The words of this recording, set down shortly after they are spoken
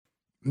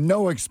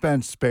No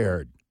expense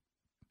spared.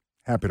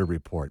 Happy to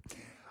report.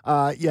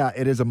 Yeah,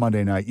 it is a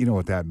Monday night. You know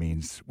what that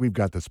means. We've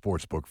got the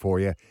sports book for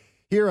you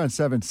here on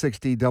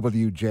 760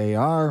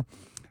 WJR.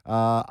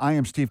 I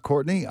am Steve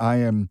Courtney. I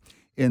am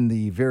in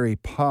the very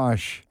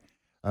posh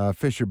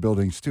Fisher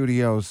Building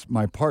Studios.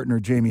 My partner,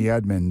 Jamie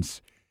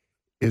Edmonds,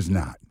 is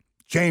not.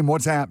 Jamie,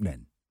 what's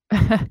happening?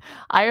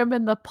 I am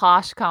in the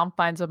posh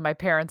confines of my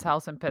parents'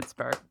 house in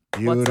Pittsburgh.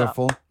 What's up?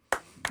 Beautiful.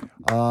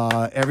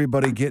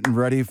 Everybody getting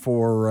ready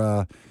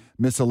for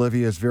Miss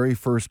Olivia's very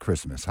first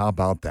Christmas. How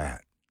about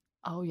that?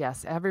 Oh,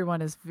 yes.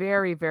 Everyone is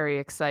very, very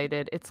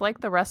excited. It's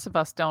like the rest of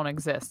us don't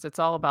exist. It's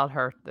all about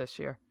her this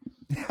year.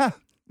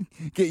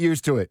 Get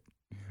used to it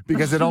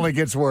because it only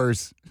gets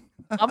worse.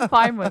 I'm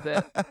fine with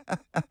it.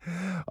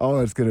 Oh,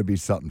 it's going to be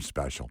something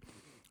special.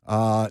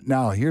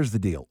 Now, here's the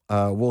deal.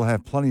 We'll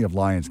have plenty of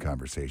Lions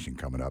conversation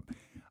coming up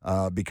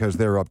because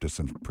they're up to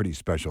some pretty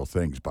special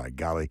things, by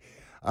golly.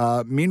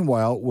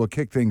 Meanwhile, we'll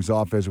kick things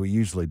off as we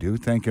usually do,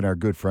 thanking our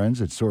good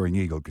friends at Soaring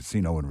Eagle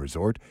Casino and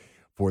Resort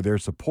for their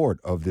support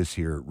of this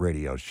here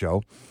radio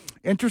show.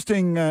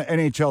 Interesting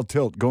NHL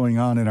tilt going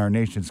on in our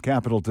nation's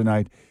capital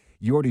tonight.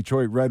 Your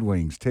Detroit Red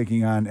Wings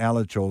taking on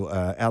Alex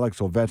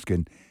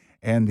Ovechkin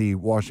and the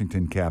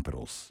Washington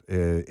Capitals.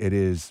 It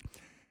is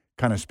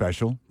kind of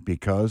special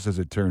because, as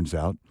it turns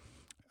out,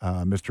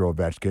 Mr.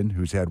 Ovechkin,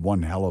 who's had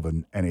one hell of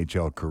an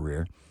NHL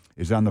career,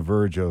 is on the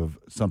verge of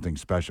something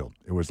special.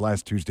 It was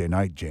last Tuesday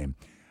night, James,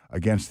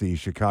 against the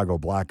Chicago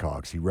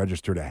Blackhawks. He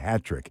registered a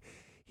hat trick.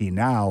 He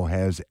now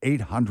has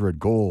 800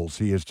 goals.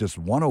 He is just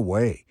one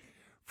away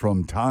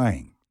from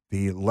tying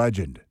the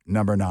legend,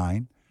 number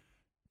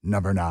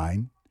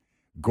nine,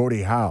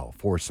 Gordie Howe,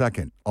 for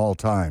second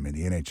all-time in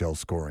the NHL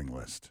scoring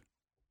list.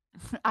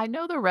 I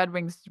know the Red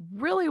Wings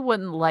really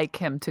wouldn't like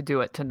him to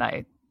do it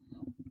tonight.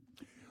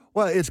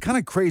 Well, it's kind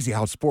of crazy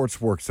how sports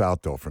works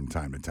out, though, from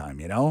time to time,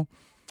 you know?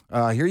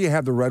 Here you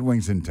have the Red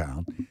Wings in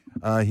town.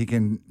 He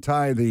can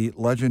tie the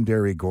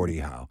legendary Gordie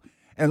Howe.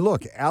 And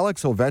look,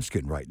 Alex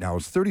Ovechkin right now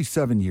is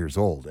 37 years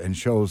old and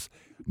shows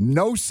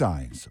no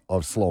signs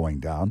of slowing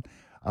down.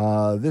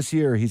 This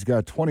year, he's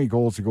got 20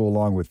 goals to go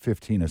along with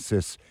 15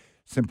 assists.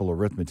 Simple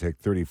arithmetic,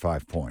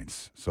 35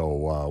 points.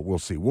 So we'll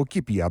see. We'll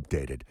keep you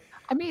updated.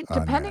 I mean,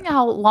 depending on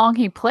how long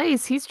he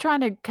plays, he's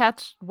trying to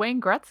catch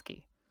Wayne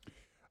Gretzky.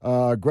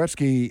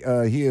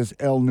 Gretzky, he is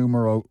el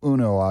numero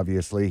uno,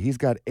 obviously. He's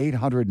got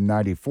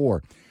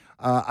 894.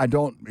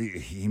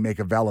 He make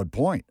a valid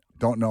point.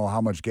 Don't know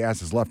how much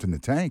gas is left in the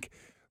tank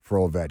for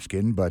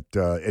Ovechkin, but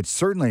it's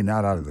certainly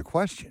not out of the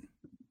question.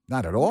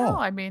 Not at all. No,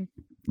 I mean,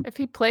 if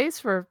he plays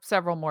for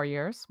several more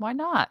years, why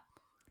not?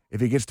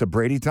 If he gets to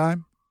Brady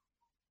time?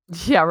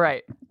 Yeah,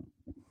 right.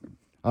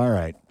 All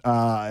right.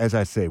 As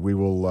I say, we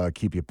will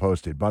keep you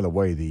posted. By the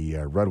way, the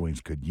Red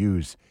Wings could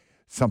use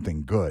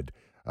something good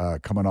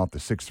coming off the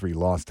 6-3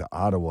 loss to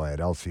Ottawa at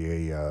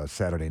LCA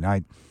Saturday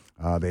night.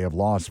 They have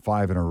lost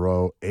 5 in a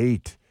row,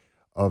 8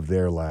 of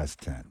their last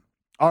 10.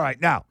 All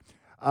right. Now,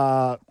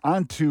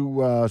 on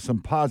to some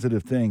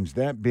positive things,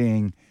 that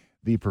being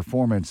the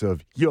performance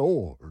of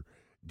your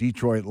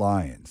Detroit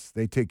Lions.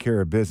 They take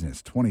care of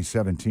business.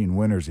 2017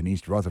 winners in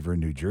East Rutherford,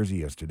 New Jersey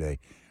yesterday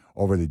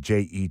over the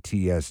Jets.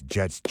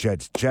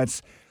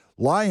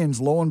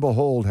 Lions, lo and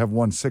behold, have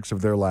won 6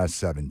 of their last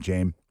 7,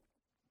 James.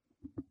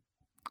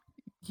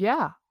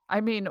 Yeah.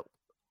 I mean,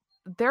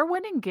 they're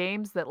winning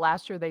games that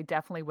last year they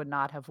definitely would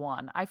not have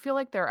won. I feel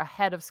like they're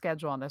ahead of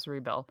schedule on this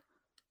rebuild.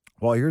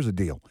 Well, here's the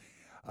deal.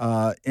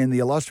 In the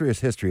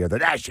illustrious history of the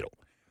National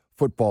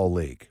Football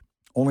League,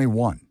 only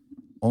one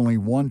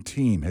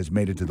team has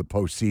made it to the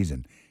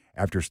postseason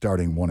after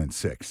starting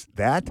 1-6.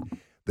 That,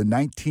 the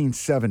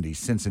 1970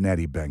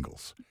 Cincinnati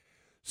Bengals.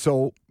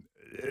 So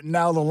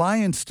now the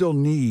Lions still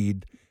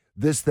need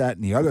this, that,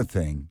 and the other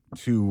thing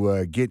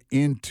to get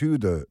into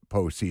the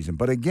postseason.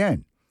 But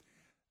again,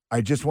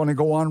 I just want to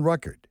go on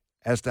record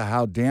as to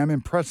how damn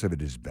impressive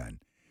it has been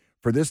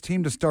for this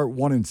team to start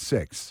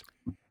 1-6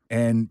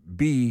 and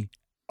be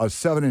a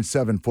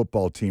 7-7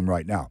 football team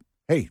right now.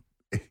 Hey,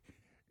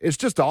 it's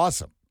just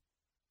awesome.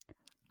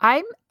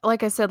 I'm,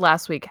 like I said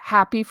last week,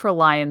 happy for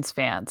Lions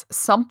fans.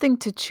 Something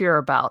to cheer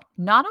about.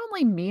 Not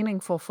only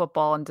meaningful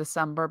football in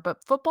December,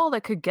 but football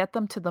that could get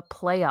them to the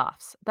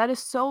playoffs. That is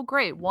so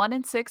great.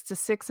 1-6 to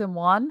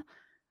 6-1.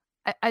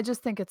 I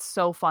just think it's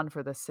so fun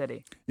for the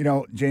city. You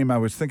know, James, I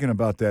was thinking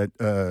about that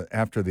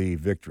after the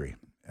victory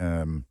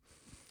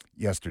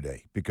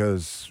yesterday,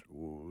 because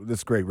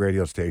this great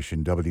radio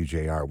station,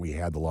 WJR, we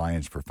had the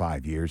Lions for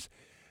 5 years.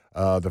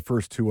 The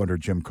first 2 under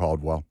Jim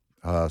Caldwell,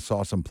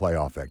 saw some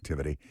playoff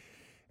activity.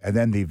 And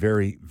then the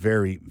very,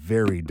 very,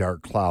 very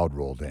dark cloud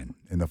rolled in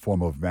the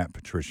form of Matt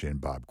Patricia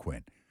and Bob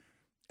Quinn.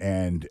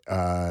 And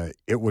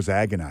it was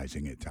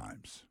agonizing at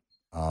times.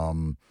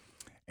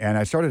 And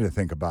I started to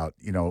think about,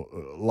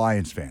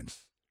 Lions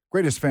fans,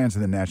 greatest fans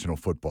in the National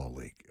Football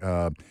League,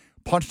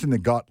 punched in the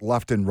gut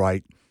left and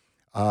right,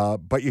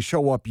 but you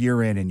show up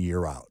year in and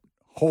year out,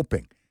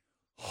 hoping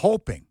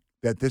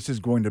that this is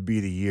going to be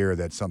the year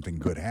that something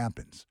good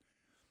happens.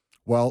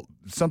 Well,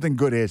 something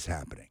good is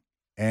happening.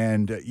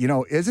 And,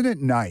 isn't it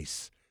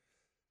nice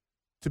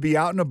to be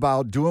out and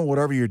about doing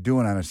whatever you're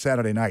doing on a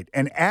Saturday night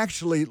and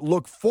actually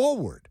look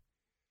forward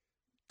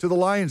to the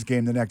Lions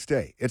game the next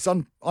day. It's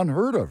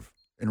unheard of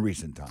in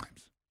recent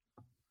times.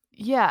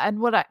 Yeah, and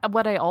what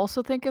I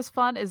also think is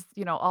fun is,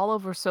 all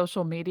over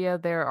social media,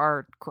 there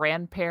are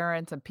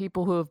grandparents and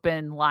people who have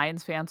been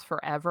Lions fans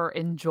forever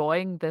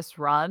enjoying this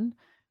run.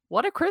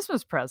 What a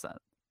Christmas present.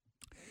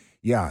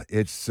 Yeah,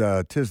 it's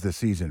 'tis the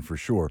season for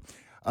sure.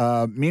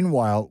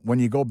 Meanwhile, when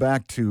you go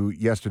back to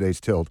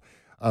yesterday's tilt,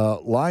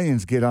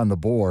 Lions get on the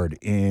board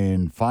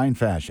in fine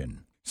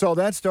fashion. So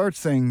that starts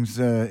things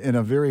in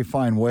a very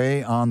fine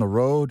way on the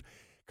road,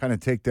 kind of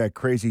take that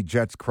crazy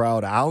Jets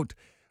crowd out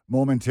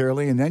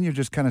momentarily, and then you're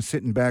just kind of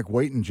sitting back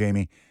waiting,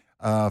 Jamie,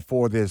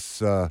 for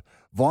this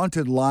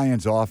vaunted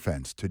Lions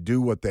offense to do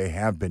what they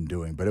have been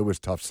doing, but it was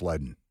tough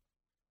sledding.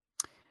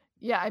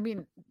 Yeah, I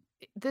mean,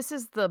 this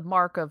is the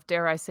mark of,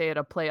 dare I say it,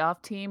 a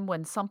playoff team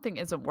when something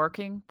isn't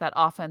working, that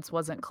offense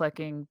wasn't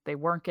clicking, they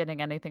weren't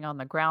getting anything on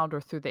the ground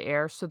or through the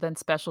air, so then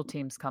special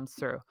teams comes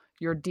through.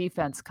 Your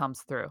defense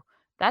comes through.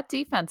 That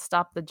defense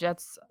stopped the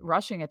Jets'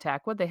 rushing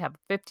attack. What they have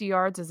 50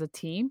 yards as a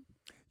team?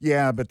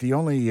 Yeah, but the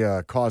only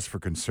cause for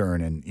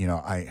concern, and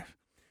I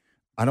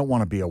don't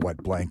want to be a wet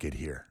blanket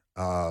here,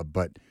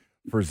 but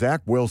for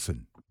Zach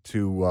Wilson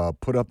to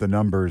put up the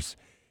numbers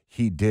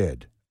he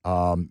did,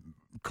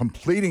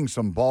 completing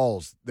some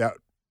balls that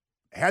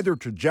had their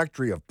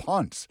trajectory of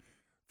punts,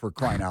 for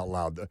crying out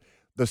loud.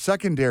 The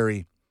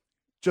secondary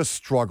just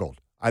struggled,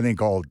 I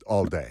think,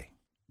 all day.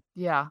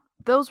 Yeah,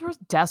 those were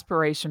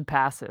desperation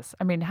passes.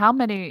 I mean, how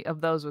many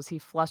of those was he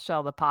flushed out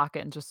of the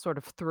pocket and just sort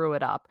of threw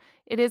it up?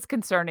 It is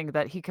concerning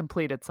that he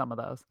completed some of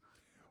those.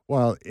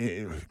 Well,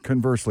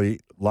 conversely,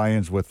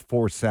 Lions with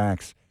 4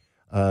 sacks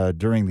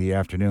during the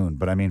afternoon.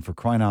 But, I mean, for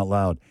crying out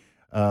loud,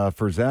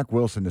 for Zach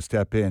Wilson to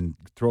step in,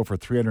 throw for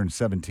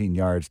 317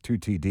 yards, 2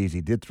 TDs,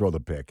 he did throw the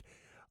pick.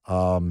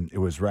 It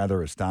was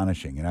rather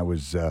astonishing, and I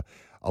was a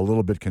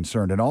little bit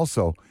concerned. And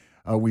also,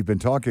 we've been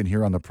talking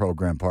here on the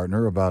program,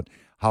 partner, about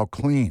how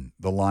clean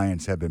the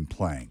Lions have been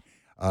playing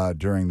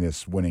during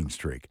this winning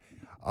streak.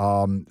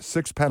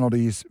 6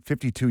 penalties,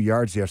 52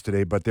 yards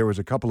yesterday, but there was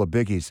a couple of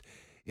biggies.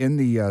 In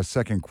the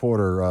second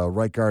quarter,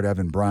 right guard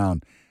Evan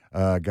Brown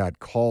got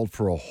called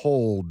for a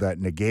hold that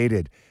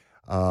negated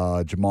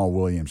Jamal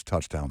Williams'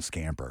 touchdown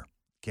scamper.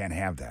 Can't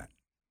have that.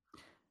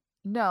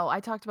 No, I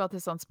talked about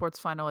this on Sports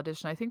Final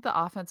Edition. I think the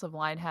offensive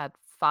line had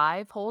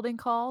 5 holding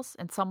calls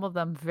and some of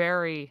them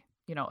very,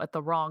 at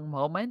the wrong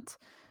moment.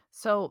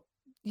 So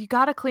you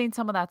got to clean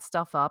some of that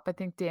stuff up. I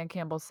think Dan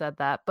Campbell said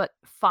that. But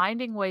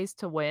finding ways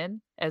to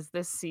win as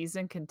this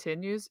season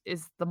continues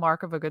is the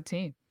mark of a good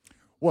team.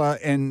 Well,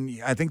 and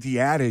I think the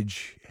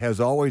adage has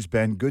always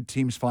been good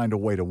teams find a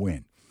way to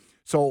win.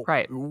 So,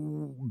 Right.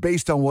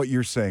 based on what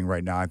you're saying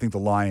right now, I think the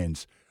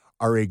Lions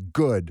are a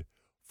good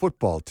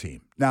football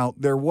team. Now,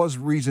 there was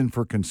reason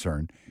for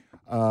concern.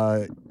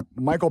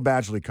 Michael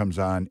Badgley comes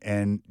on,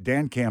 and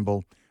Dan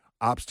Campbell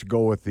opts to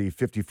go with the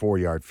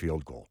 54-yard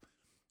field goal.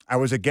 I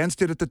was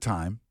against it at the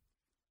time,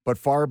 but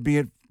far be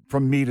it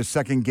from me to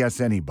second-guess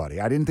anybody.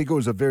 I didn't think it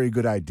was a very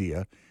good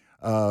idea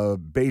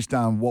based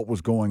on what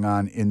was going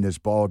on in this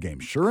ball game.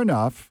 Sure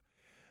enough,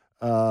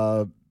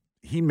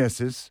 he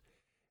misses.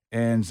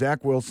 And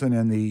Zach Wilson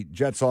and the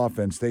Jets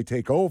offense, they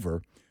take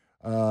over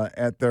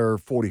at their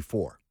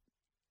 44.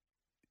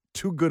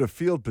 Too good a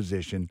field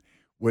position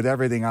with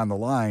everything on the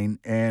line.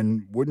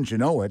 And wouldn't you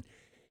know it,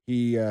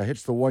 he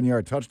hits the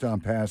 1-yard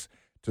touchdown pass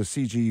to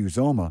C.J.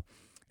 Uzoma.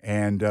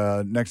 And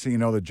next thing you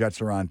know, the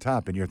Jets are on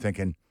top. And you're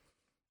thinking,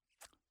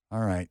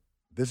 all right,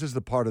 this is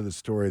the part of the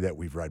story that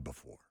we've read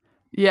before.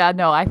 Yeah,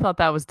 no, I thought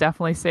that was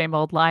definitely same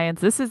old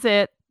Lions. This is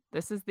it.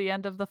 This is the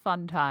end of the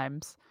fun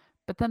times.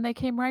 But then they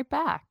came right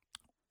back.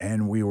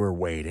 And we were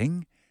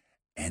waiting,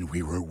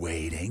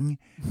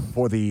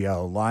 for the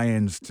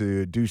Lions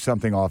to do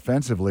something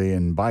offensively,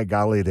 and by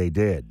golly, they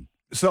did.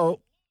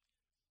 So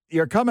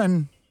you're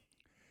coming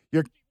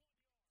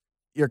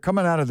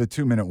out of the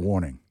 2-minute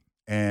warning,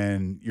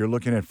 and you're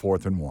looking at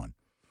 4th and 1.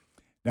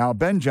 Now,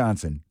 Ben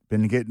Johnson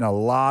been getting a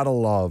lot of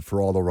love for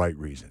all the right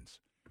reasons.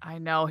 I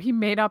know. He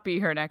may not be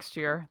here next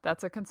year.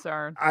 That's a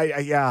concern.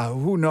 Yeah,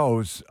 who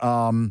knows?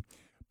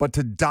 But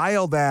to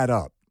dial that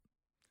up,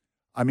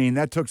 I mean,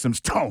 that took some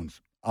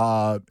stones.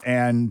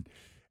 And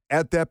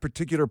at that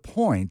particular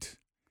point,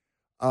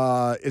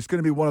 it's going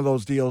to be one of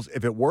those deals.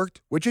 If it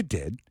worked, which it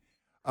did,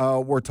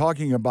 we're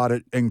talking about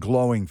it in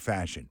glowing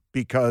fashion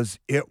because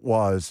it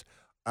was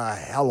a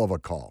hell of a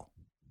call.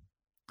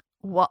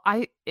 Well,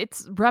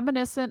 it's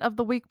reminiscent of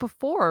the week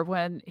before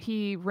when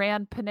he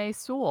ran Penei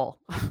Sewell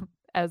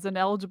as an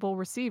eligible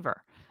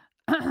receiver.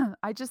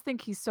 I just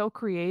think he's so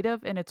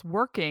creative and it's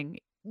working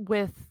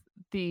with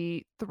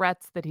the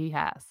threats that he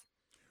has.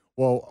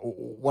 Well,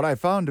 what I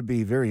found to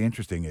be very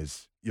interesting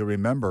is you'll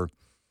remember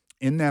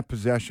in that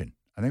possession,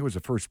 I think it was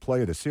the first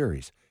play of the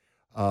series,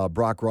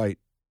 Brock Wright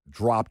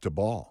dropped a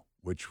ball,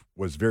 which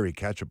was very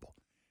catchable.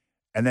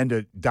 And then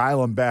to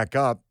dial him back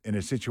up in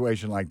a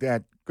situation like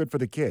that, good for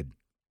the kid.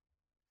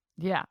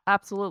 Yeah,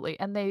 absolutely,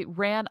 and they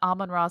ran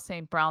Amon-Ra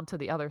St. Brown to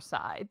the other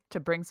side to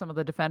bring some of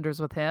the defenders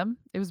with him.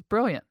 It was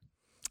brilliant.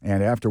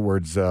 And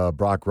afterwards,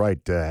 Brock Wright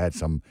had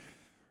some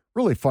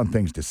really fun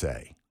things to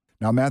say.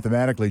 Now,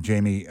 mathematically,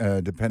 Jamie,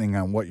 depending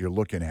on what you're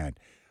looking at,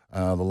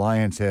 the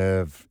Lions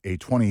have a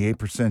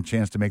 28%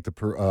 chance to make the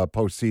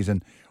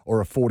postseason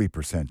or a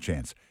 40%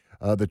 chance.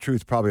 The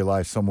truth probably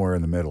lies somewhere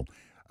in the middle.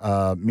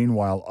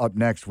 Meanwhile, up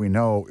next, we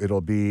know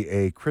it'll be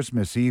a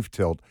Christmas Eve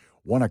tilt,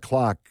 1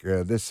 o'clock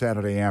this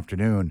Saturday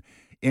afternoon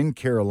in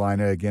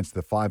Carolina against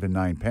the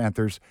 5-9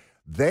 Panthers.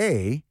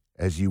 They,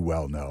 as you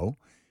well know,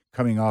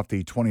 coming off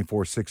the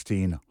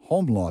 24-16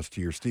 home loss to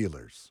your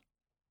Steelers.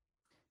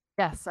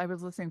 Yes, I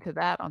was listening to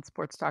that on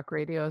Sports Talk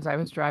Radio as I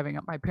was driving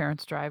up my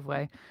parents'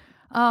 driveway.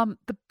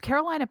 The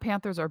Carolina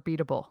Panthers are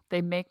beatable.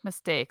 They make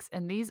mistakes,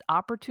 and these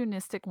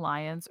opportunistic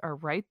Lions are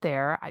right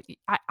there.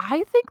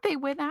 I think they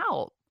win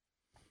out.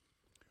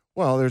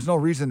 Well, there's no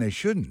reason they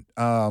shouldn't.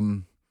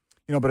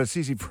 But it's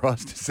easy for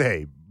us to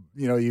say.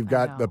 You've I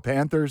got the know.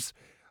 Panthers,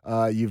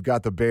 you've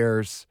got the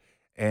Bears,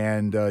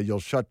 and you'll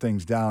shut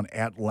things down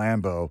at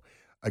Lambeau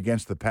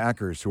against the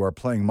Packers, who are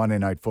playing Monday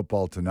Night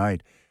Football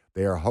tonight.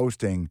 They are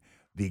hosting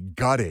the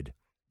gutted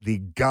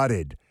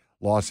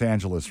Los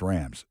Angeles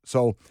Rams.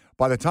 So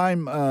by the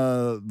time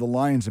the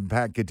Lions and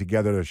Pack get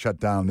together to shut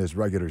down this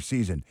regular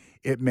season,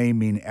 it may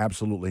mean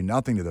absolutely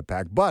nothing to the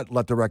Pack. But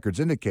let the records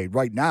indicate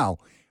right now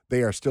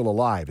they are still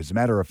alive. As a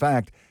matter of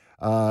fact,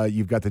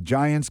 you've got the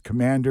Giants,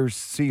 Commanders,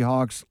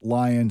 Seahawks,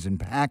 Lions, and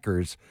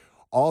Packers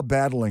all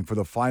battling for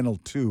the final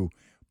two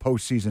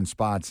postseason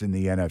spots in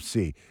the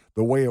NFC.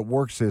 The way it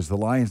works is the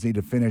Lions need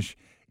to finish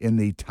in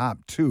the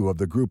top two of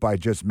the group I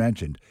just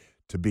mentioned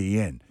to be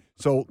in.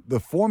 So the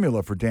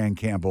formula for Dan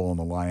Campbell and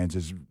the Lions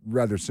is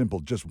rather simple.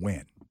 Just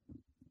win.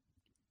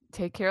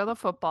 Take care of the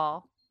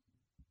football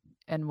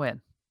and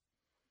win.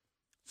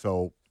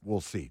 So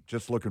we'll see.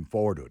 Just looking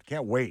forward to it.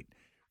 Can't wait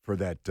for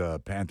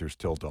that Panthers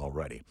tilt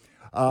already.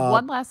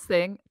 One last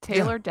thing, Yeah.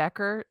 Taylor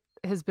Decker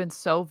has been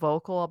so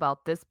vocal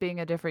about this being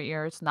a different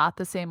year. It's not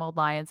the same old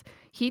Lions.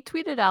 He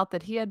tweeted out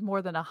that he had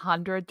more than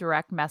 100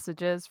 direct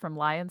messages from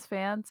Lions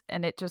fans,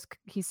 and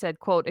he said,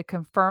 quote, "It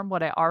confirmed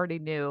what I already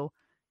knew,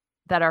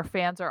 that our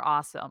fans are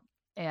awesome."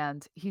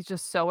 And he's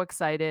just so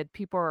excited.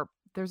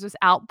 There's this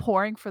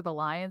outpouring for the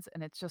Lions,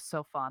 and it's just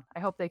so fun. I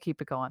hope they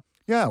keep it going.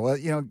 Yeah, well,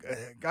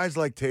 guys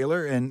like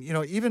Taylor and,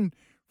 even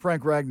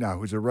Frank Ragnow,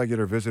 who's a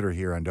regular visitor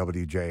here on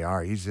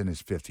WJR, he's in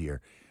his fifth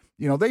year.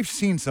 They've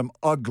seen some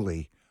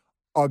ugly,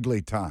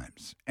 ugly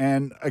times.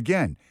 And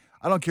again,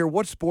 I don't care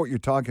what sport you're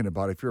talking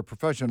about. If you're a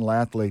professional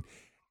athlete,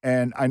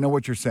 and I know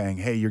what you're saying,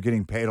 hey, you're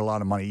getting paid a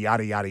lot of money,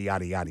 yada, yada,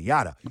 yada, yada,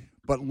 yada.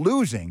 But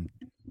losing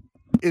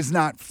is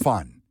not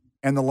fun.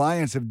 And the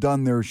Lions have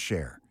done their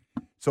share.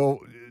 So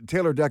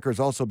Taylor Decker has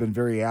also been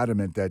very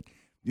adamant that,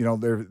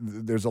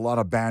 there's a lot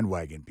of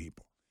bandwagon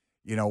people.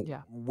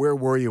 Yeah. Where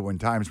were you when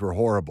times were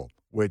horrible?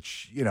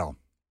 Which,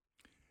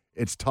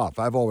 it's tough.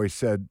 I've always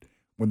said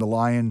when the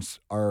Lions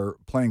are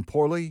playing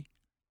poorly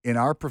in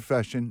our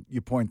profession,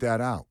 you point that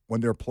out.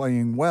 When they're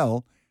playing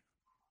well,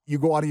 you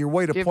go out of your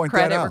way to Give point that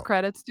credit where out.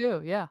 credit's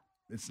due. Yeah.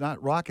 It's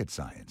not rocket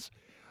science.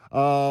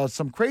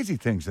 Some crazy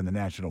things in the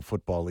National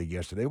Football League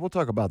yesterday. We'll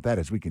talk about that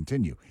as we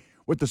continue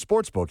with the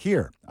Sportsbook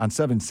here on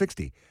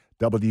 760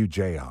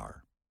 WJR.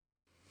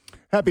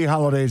 Happy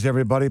holidays,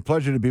 everybody.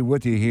 Pleasure to be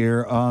with you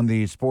here on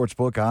the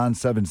Sportsbook on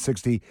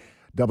 760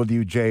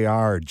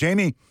 WJR.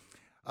 Jamie,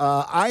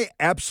 I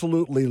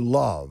absolutely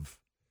love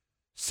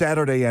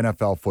Saturday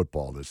NFL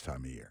football this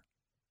time of year.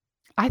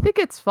 I think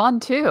it's fun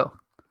too.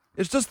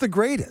 It's just the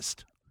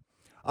greatest.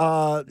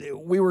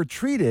 We were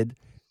treated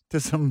to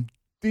some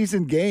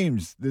decent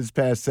games this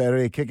past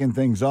Saturday, kicking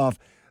things off.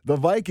 The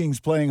Vikings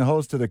playing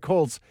host to the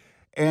Colts,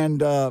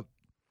 and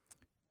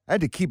I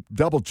had to keep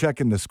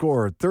double-checking the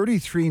score.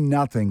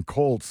 33-0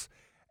 Colts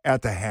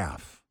at the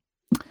half.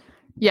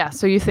 Yeah,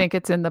 so you think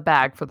it's in the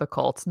bag for the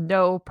Colts.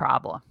 No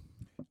problem.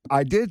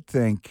 I did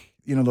think,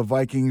 the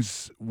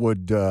Vikings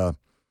would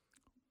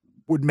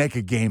make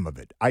a game of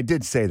it. I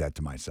did say that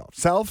to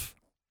myself.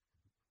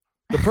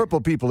 The Purple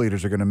People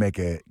Eaters are going to make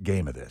a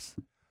game of this.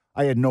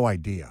 I had no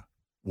idea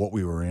what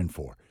we were in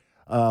for.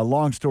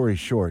 Long story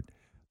short,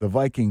 the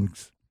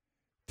Vikings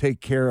take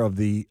care of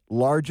the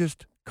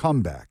largest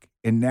comeback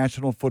in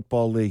National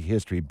Football League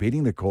history,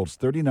 beating the Colts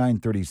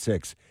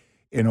 39-36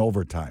 in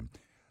overtime.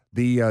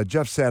 The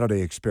Jeff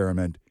Saturday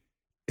experiment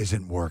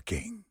isn't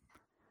working.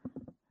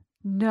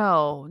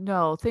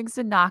 No, things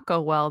did not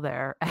go well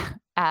there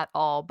at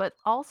all. But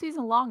all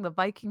season long, the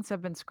Vikings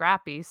have been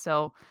scrappy.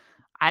 So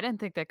I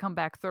didn't think they'd come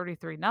back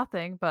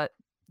 33-0, but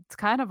it's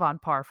kind of on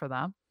par for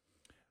them.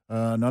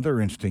 Another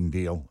interesting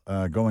deal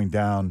going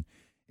down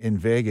in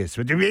Vegas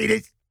with the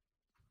Raiders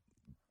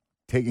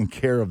taking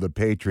care of the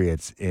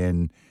Patriots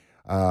in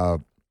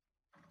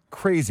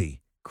crazy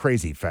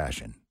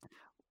fashion.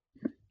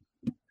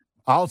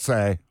 I'll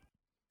say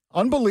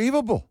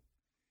unbelievable.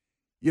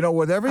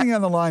 With everything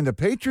on the line, the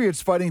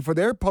Patriots fighting for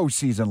their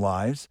postseason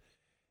lives,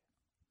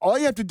 all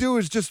you have to do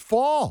is just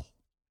fall,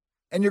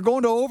 and you're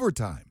going to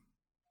overtime.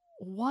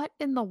 What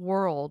in the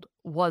world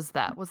was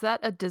that? Was that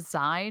a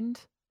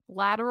designed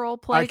lateral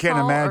I play can't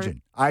call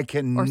imagine. I or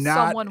cannot.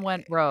 someone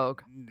went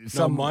rogue? No,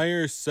 Some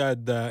Myers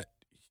said that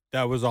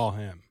was all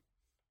him.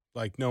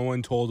 Like, no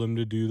one told him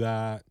to do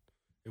that.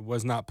 It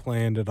was not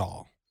planned at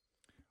all.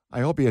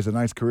 I hope he has a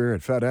nice career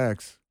at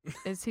FedEx.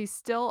 Is he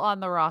still on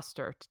the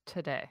roster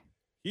today?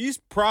 He's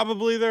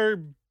probably their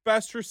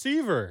best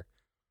receiver.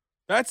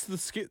 That's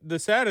the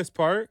saddest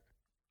part.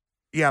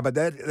 Yeah, but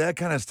that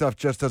kind of stuff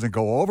just doesn't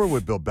go over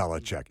with Bill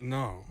Belichick.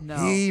 No.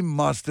 He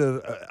must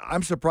have.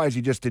 I'm surprised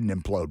he just didn't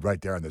implode right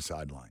there on the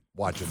sideline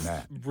watching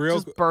that.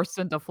 Just burst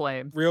into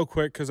flames. Real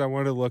quick, because I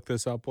wanted to look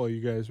this up while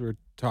you guys were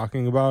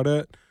talking about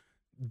it.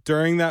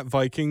 During that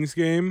Vikings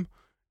game,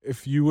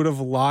 if you would have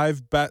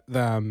live bet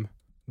them,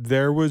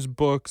 there was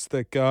books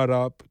that got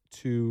up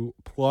to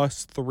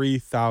plus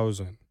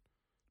 3,000.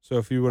 So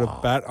if you would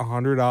have bet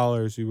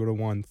 $100, you would have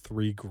won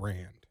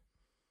 $3,000.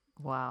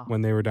 Wow.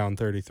 When they were down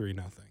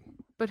 33-0.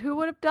 But who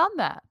would have done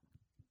that?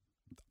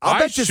 I'll I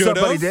bet you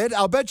somebody should've. did.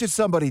 I'll bet you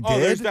somebody Oh,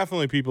 did. there's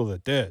definitely people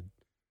that did.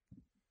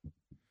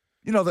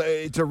 You know,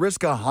 to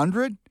risk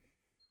 100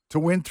 to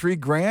win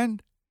 $3,000,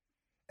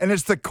 and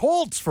it's the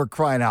Colts for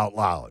crying out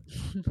loud.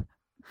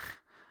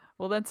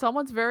 Well, then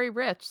someone's very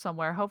rich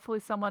somewhere. Hopefully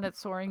someone at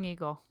Soaring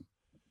Eagle.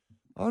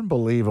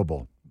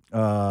 Unbelievable.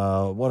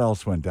 What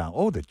else went down?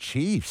 Oh, the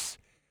Chiefs.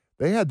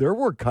 They had their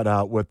work cut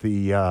out with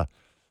the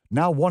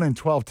now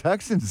 1-12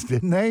 Texans,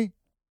 didn't they?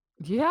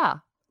 Yeah.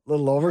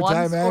 Little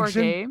overtime One-score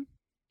action. game.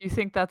 You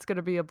think that's going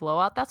to be a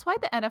blowout? That's why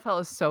the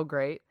NFL is so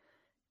great.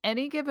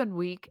 Any given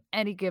week,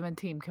 any given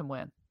team can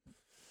win.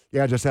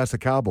 Yeah, just ask the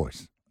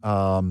Cowboys.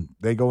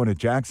 They go into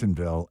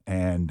Jacksonville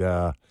and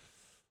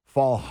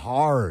fall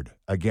hard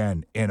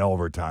again in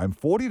overtime,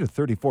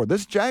 40-34.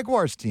 This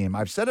Jaguars team,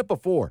 I've said it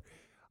before,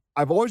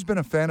 I've always been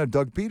a fan of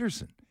Doug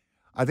Peterson.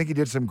 I think he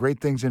did some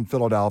great things in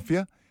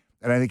Philadelphia,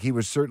 and I think he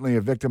was certainly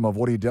a victim of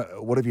what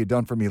have you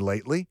done for me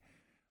lately?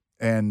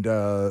 And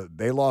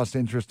they lost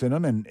interest in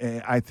him,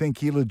 and I think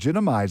he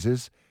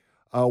legitimizes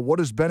what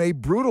has been a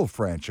brutal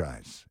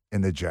franchise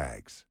in the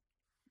Jags.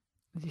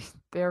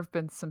 There have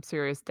been some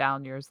serious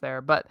down years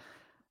there. But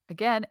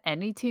again,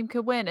 any team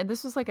could win. And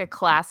this was like a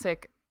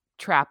classic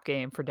trap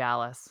game for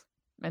Dallas.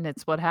 And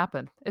it's what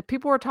happened.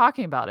 People were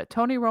talking about it.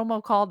 Tony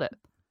Romo called it.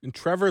 And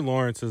Trevor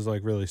Lawrence is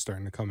like really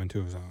starting to come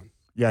into his own.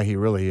 Yeah, he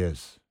really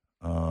is.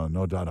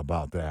 No doubt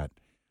about that.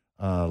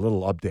 A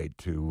little update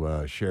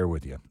to share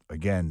with you.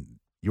 Again,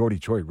 your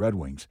Detroit Red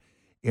Wings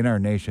in our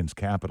nation's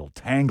capital,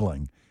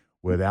 tangling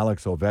with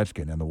Alex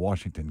Ovechkin and the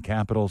Washington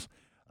Capitals.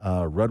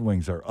 Red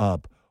Wings are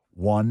up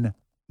 1-0.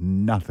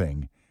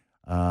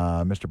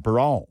 Mr.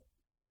 Perron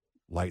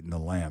lighting the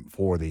lamp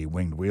for the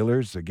Winged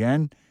Wheelers.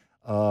 Again,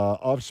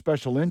 of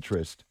special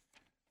interest,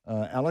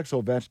 Alex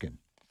Ovechkin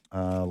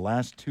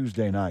last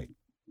Tuesday night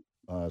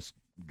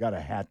got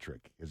a hat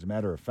trick. As a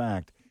matter of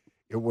fact,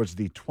 it was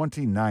the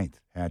 29th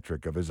hat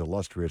trick of his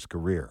illustrious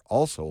career.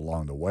 Also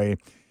along the way,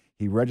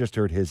 he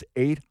registered his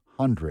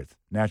 800th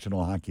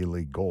National Hockey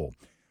League goal.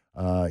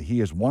 He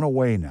is one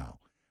away now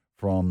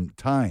from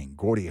tying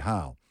Gordie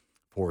Howe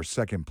for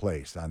second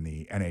place on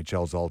the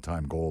NHL's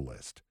all-time goal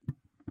list.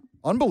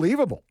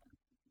 Unbelievable.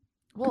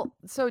 Well,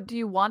 so do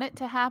you want it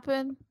to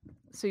happen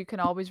so you can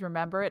always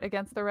remember it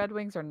against the Red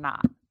Wings or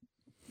not?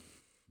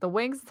 The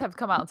Wings have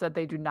come out and said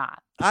they do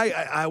not.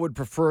 I would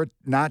prefer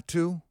not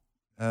to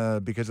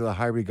because of the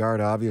high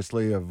regard,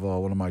 obviously, of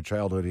one of my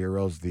childhood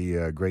heroes,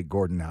 the great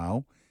Gordon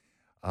Howe.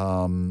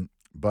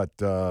 But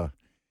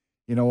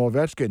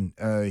Ovechkin,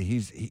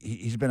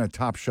 he's been a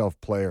top shelf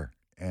player,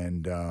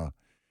 and I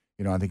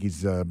think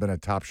he's been a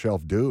top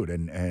shelf dude,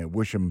 and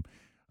wish him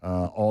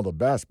all the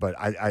best. But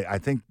I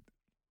think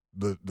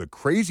the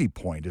crazy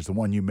point is the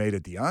one you made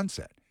at the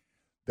onset,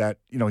 that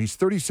he's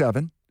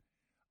 37,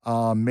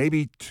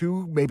 maybe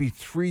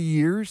 3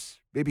 years,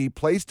 maybe he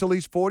plays till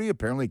he's 40.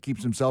 Apparently, he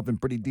keeps himself in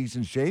pretty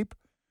decent shape.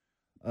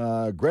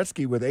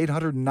 Gretzky with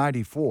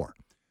 894,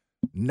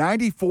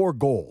 94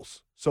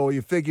 goals. So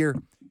you figure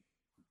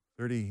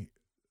 30,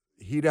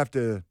 he'd have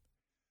to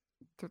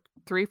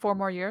 3-4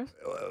 more years.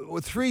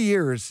 With 3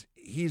 years,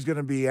 he's going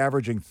to be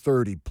averaging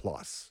 30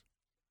 plus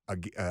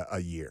a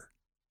year.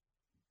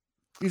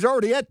 He's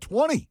already at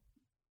 20.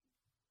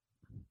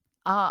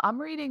 I'm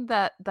reading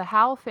that the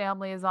Howe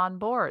family is on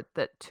board,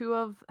 that two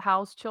of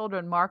Howe's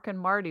children, Mark and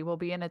Marty, will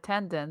be in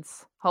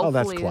attendance,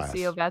 hopefully to see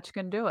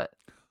Ovechkin do it.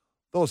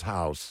 Those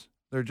Howes,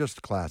 they're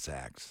just class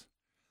acts.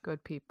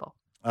 Good people.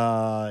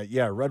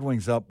 Red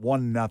Wings up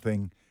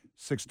 1-0,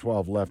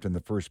 6:12 left in the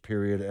first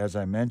period. As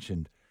I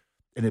mentioned,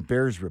 and it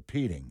bears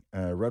repeating,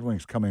 Red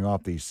Wings coming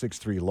off the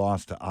 6-3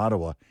 loss to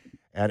Ottawa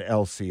at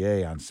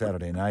LCA on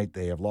Saturday night.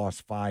 They have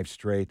lost 5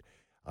 straight,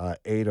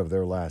 8 of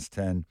their last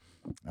 10.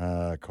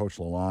 Coach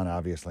Lalonde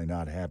obviously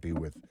not happy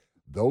with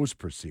those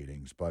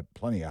proceedings, but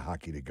plenty of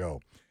hockey to go.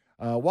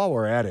 While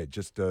we're at it,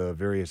 just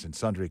various and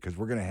sundry, because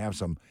we're going to have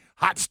some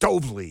Hot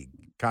Stove League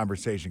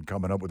conversation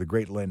coming up with the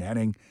great Lynn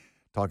Henning,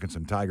 talking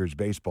some Tigers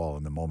baseball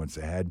in the moments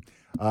ahead.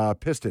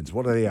 Pistons,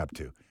 what are they up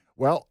to?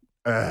 Well,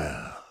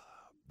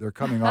 they're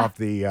coming off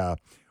the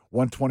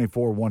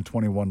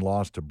 124-121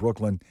 loss to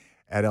Brooklyn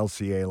at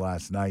LCA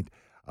last night.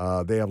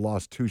 They have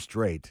lost 2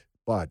 straight,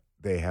 but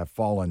they have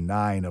fallen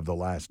 9 of the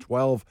last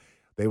 12.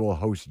 They will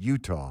host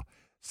Utah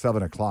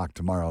 7 o'clock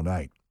tomorrow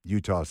night.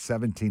 Utah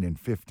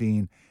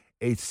 17-15,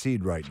 8th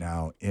seed right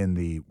now in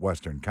the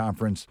Western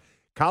Conference.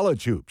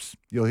 College hoops,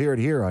 you'll hear it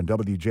here on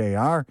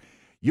WJR.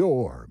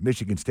 Your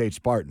Michigan State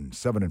Spartans,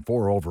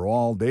 7-4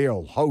 overall.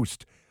 They'll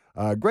host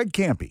Greg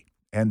Campy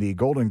and the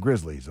Golden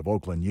Grizzlies of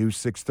Oakland U,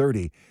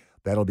 6:30.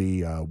 That'll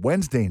be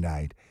Wednesday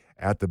night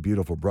at the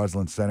beautiful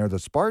Breslin Center. The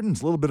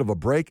Spartans, a little bit of a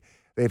break.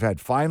 They've had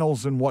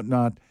finals and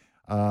whatnot.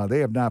 They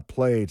have not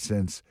played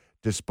since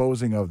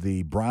disposing of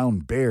the Brown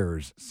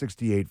Bears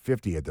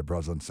 68-50 at the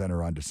Breslin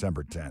Center on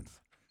December 10th.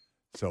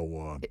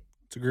 So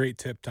it's a great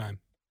tip time.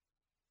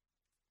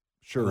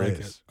 Sure is.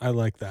 It. I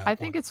like that. I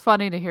think it's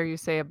funny to hear you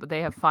say it, but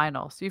they have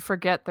finals. You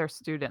forget they're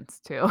students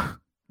too.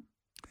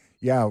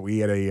 Yeah, we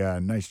had a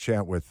nice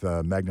chat with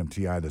Magnum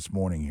TI this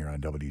morning here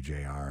on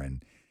WJR,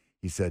 and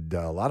he said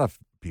a lot of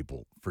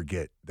people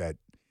forget that,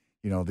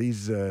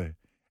 these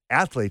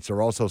athletes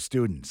are also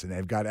students, and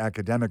they've got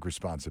academic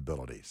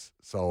responsibilities.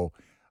 So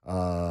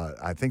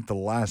I think the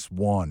last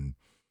one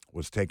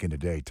was taken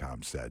today,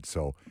 Tom said.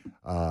 So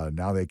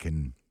now they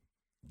can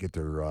get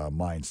their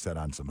minds set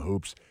on some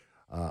hoops.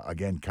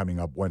 Again, coming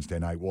up Wednesday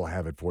night, we'll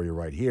have it for you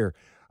right here.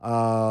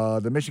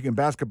 The Michigan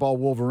basketball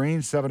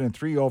Wolverines,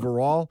 7-3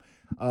 overall.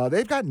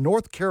 They've got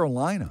North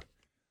Carolina.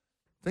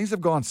 Things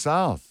have gone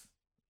south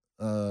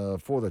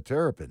for the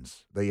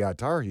Terrapins, the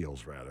Tar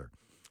Heels, rather.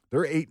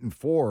 They're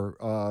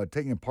 8-4,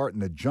 taking part in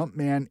the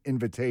Jumpman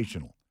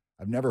Invitational.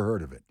 I've never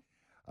heard of it.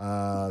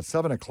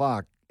 7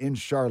 o'clock in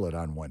Charlotte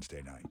on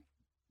Wednesday night.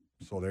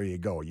 So there you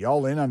go.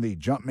 Y'all in on the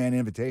Jumpman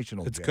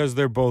Invitational? It's because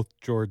they're both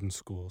Jordan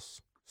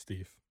schools,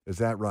 Steve. Is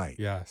that right?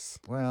 Yes.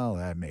 Well,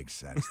 that makes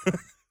sense.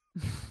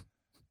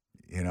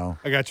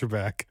 I got your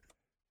back.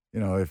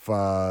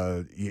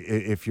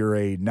 If you're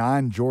a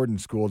non-Jordan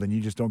school, then you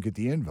just don't get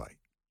the invite.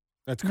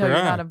 That's No, correct.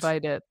 you're not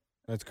invited.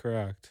 That's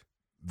correct.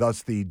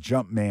 Thus, the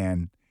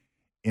Jumpman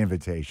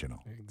Invitational.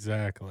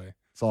 Exactly.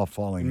 It's all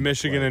falling into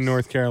Michigan place. and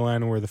North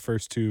Carolina were the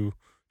first 2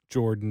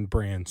 Jordan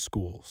brand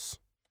schools.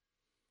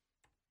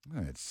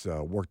 It's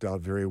worked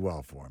out very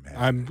well for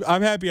him.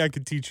 I'm happy I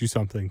could teach you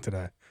something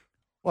today.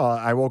 Well,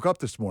 I woke up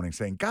this morning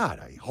saying, God,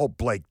 I hope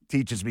Blake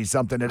teaches me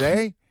something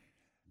today.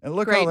 And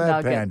look Great how that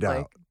nugget, panned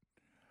Blake.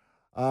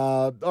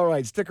 out. All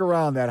right, stick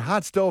around. That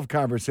hot stove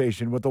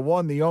conversation with the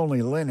one, the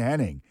only Lynn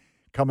Henning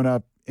coming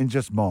up in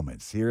just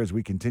moments here as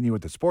we continue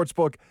with the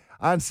Sportsbook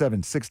on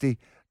 760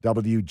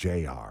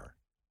 WJR.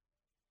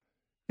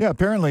 Yeah,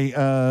 apparently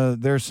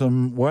there's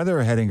some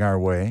weather heading our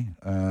way,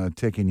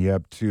 taking you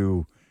up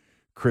to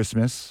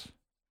Christmas.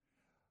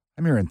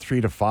 I'm hearing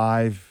 3 to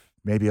 5,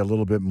 maybe a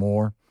little bit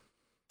more.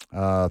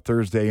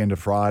 Thursday into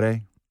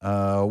Friday.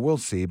 We'll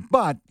see.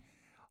 But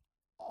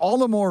all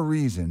the more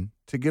reason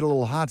to get a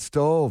little hot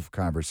stove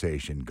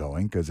conversation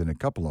going, because in a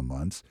couple of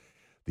months,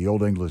 the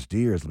Old English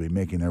Deers will be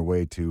making their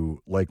way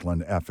to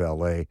Lakeland,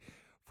 FLA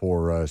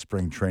for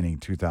spring training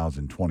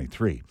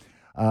 2023.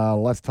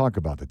 Let's talk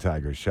about the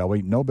Tigers, shall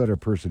we? No better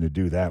person to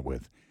do that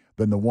with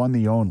than the one,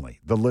 the only,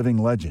 the living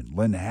legend,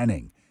 Lynn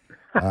Henning.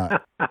 How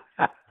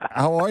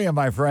are you,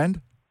 my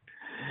friend?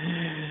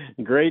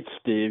 Great,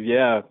 Steve.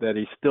 Yeah, that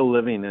he's still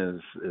living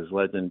is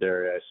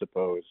legendary, I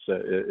suppose,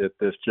 at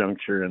this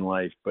juncture in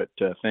life. But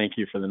thank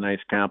you for the nice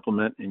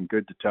compliment, and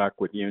good to talk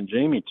with you and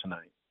Jamie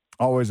tonight.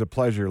 Always a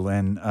pleasure,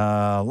 Lynn.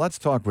 Let's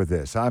talk with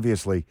this.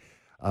 Obviously,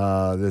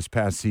 this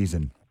past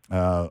season,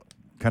 kind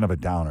of a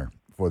downer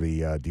for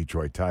the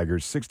Detroit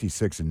Tigers,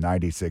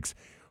 66-96,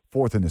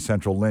 4th in the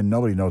Central. Lynn,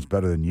 nobody knows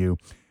better than you.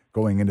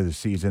 Going into the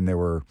season, there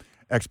were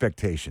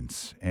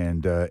expectations.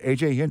 And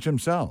A.J. Hinch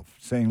himself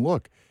saying,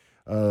 look,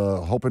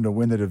 hoping to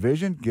win the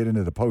division, get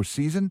into the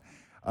postseason.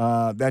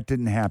 That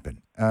didn't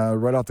happen.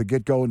 Right off the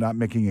get-go, not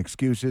making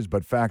excuses,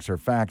 but facts are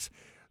facts.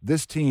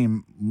 This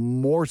team,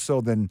 more so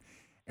than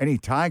any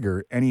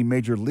Tiger, any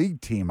major league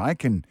team I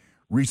can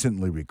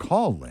recently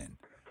recall, Lynn,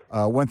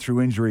 went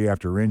through injury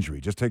after injury.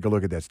 Just take a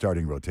look at that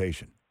starting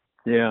rotation.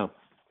 Yeah.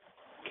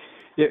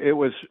 It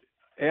was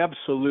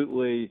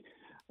absolutely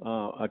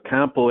a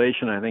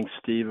compilation, I think,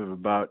 Steve, of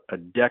about a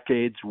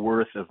decade's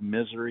worth of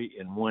misery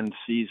in one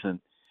season.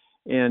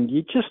 And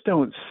you just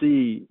don't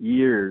see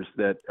years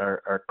that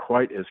are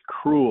quite as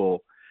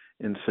cruel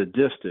and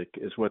sadistic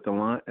as what the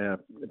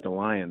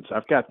Lions.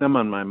 I've got them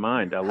on my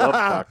mind. I love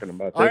talking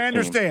about this I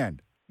understand.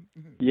 team.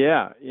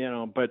 Yeah,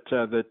 but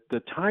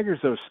the Tigers,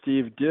 though,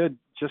 Steve, did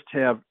just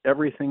have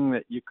everything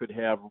that you could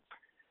have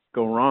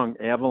go wrong,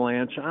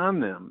 avalanche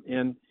on them.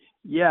 And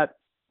yet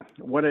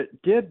what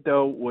it did,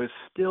 though, was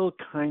still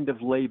kind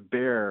of lay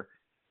bare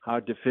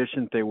how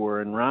deficient they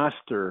were in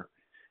roster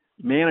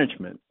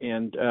management.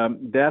 And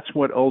that's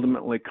what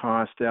ultimately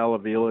cost Al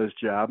Avila his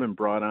job and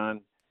brought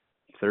on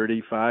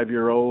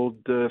 35-year-old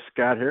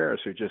Scott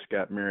Harris, who just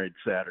got married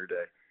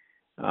Saturday.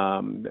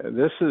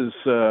 This is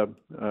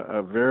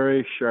a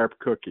very sharp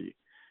cookie,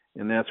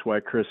 and that's why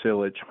Chris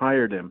Ilitch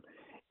hired him.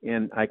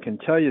 And I can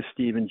tell you,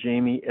 Steve and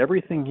Jamie,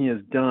 everything he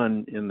has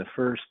done in the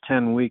first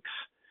 10 weeks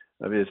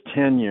of his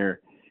tenure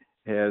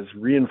has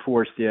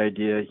reinforced the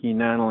idea he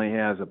not only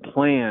has a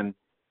plan,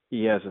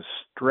 he has a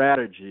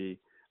strategy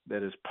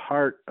that is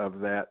part of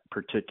that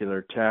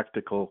particular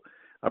tactical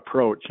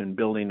approach in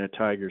building a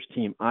Tigers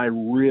team. I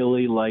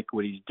really like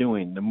what he's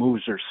doing. The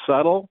moves are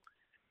subtle,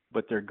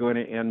 but they're going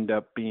to end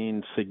up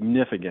being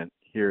significant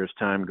here as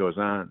time goes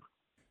on.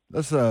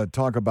 Let's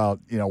talk about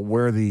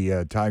where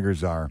the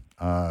Tigers are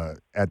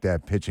at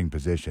that pitching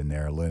position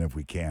there, Lynn, if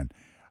we can.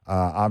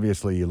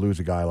 Obviously, you lose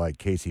a guy like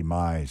Casey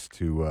Mize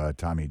to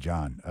Tommy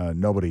John.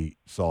 Nobody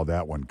saw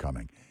that one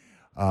coming.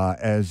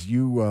 As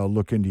you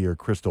look into your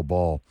crystal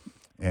ball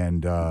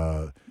and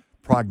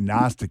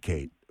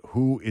prognosticate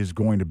who is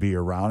going to be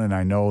around, and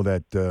I know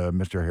that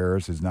Mr.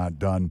 Harris is not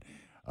done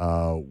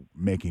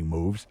making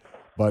moves,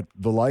 but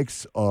the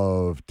likes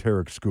of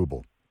Tarek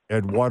Skubal,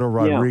 Eduardo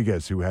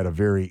Rodriguez, who had a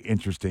very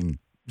interesting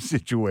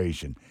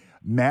situation,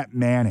 Matt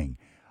Manning,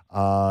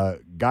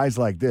 guys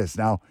like this.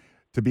 Now,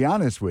 to be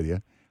honest with you,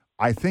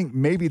 I think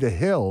maybe the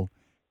Hill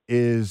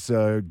is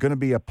going to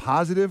be a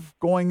positive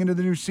going into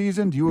the new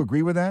season. Do you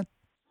agree with that?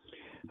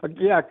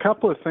 Yeah, a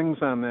couple of things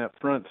on that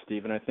front,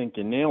 Stephen. I think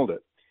you nailed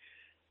it.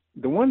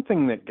 The one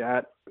thing that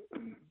got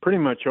pretty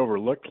much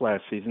overlooked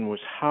last season was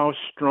how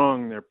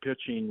strong their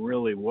pitching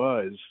really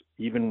was,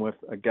 even with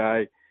a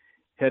guy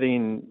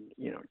heading,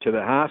 to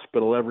the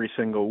hospital every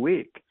single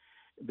week.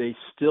 They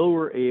still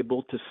were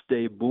able to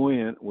stay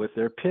buoyant with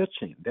their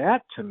pitching.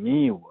 That, to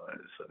me, was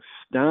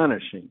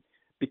astonishing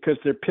because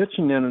their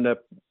pitching ended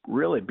up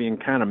really being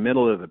kind of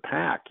middle of the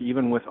pack,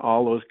 even with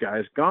all those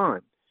guys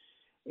gone.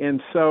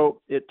 And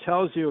so it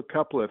tells you a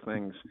couple of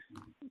things.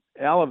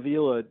 Al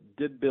Avila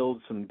did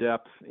build some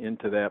depth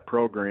into that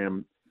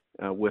program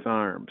with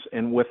arms.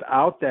 And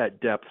without that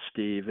depth,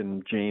 Steve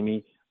and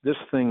Jamie, this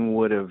thing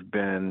would have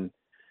been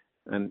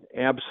an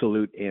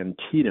absolute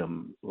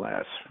antietam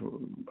last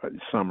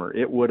summer.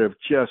 It would have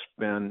just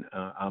been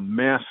a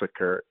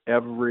massacre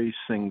every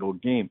single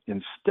game.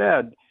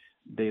 Instead,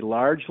 they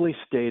largely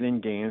stayed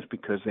in games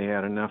because they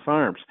had enough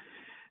arms.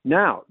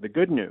 Now, the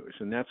good news,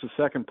 and that's the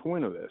second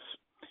point of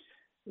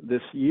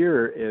this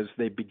year, as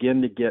they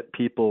begin to get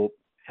people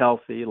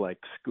healthy, like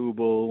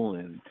Skubal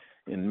and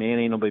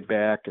Manning will be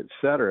back, et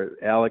cetera,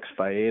 Alex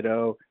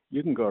Faedo,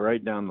 you can go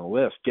right down the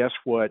list. Guess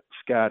what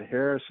Scott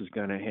Harris is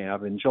going to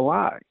have in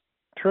July?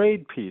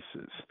 Trade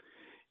pieces.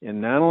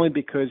 And not only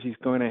because he's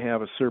going to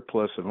have a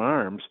surplus of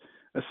arms,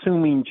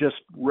 assuming just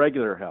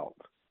regular health,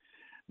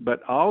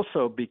 but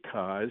also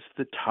because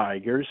the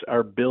Tigers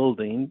are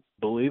building,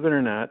 believe it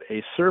or not,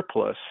 a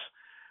surplus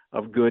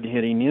of good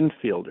hitting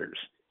infielders.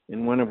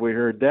 And when have we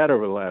heard that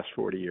over the last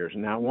 40 years?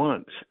 Not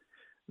once.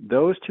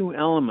 Those two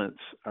elements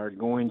are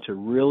going to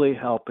really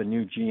help a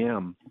new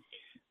GM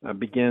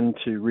begin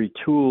to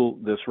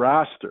retool this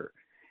roster.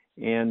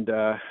 And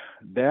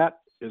that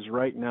is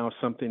right now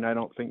something I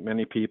don't think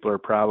many people are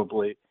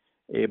probably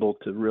able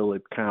to really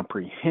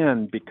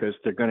comprehend because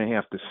they're going to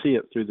have to see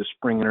it through the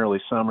spring and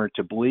early summer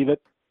to believe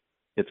it.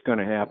 It's going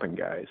to happen,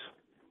 guys.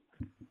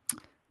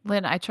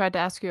 Lynn, I tried to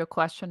ask you a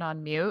question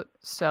on mute,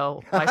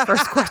 so my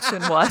first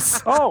question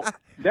was. Oh,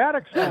 that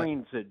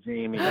explains it,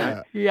 Jamie.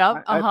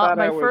 Yep.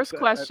 My first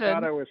question. I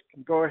thought I was.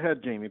 Go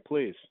ahead, Jamie,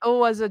 please.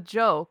 Was a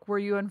joke. Were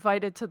you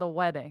invited to the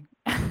wedding?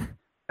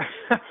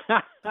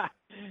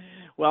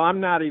 Well, I'm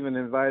not even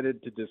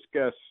invited to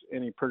discuss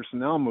any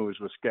personnel moves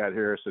with Scott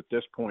Harris at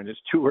this point. It's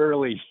too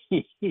early.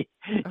 He's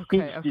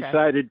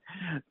decided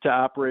to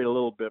operate a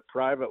little bit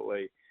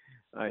privately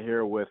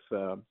here with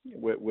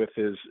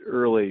his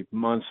early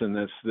months in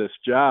this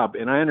job.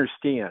 And I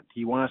understand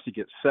he wants to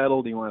get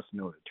settled. He wants to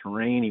know the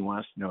terrain. He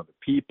wants to know the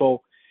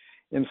people.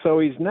 And so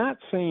he's not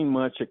saying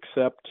much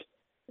except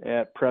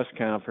at press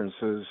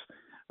conferences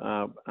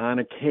on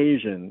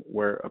occasion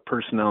where a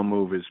personnel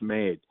move is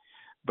made.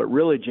 But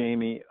really,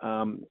 Jamie,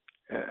 I'm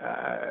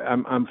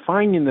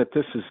finding that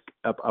this is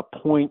a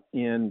point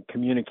in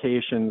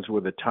communications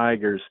with the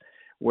Tigers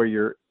where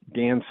you're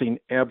dancing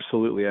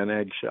absolutely on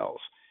eggshells.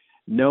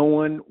 No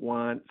one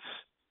wants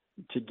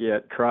to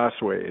get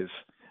crossways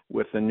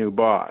with the new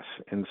boss.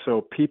 And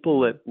so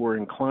people that were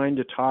inclined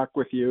to talk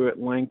with you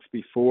at length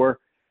before,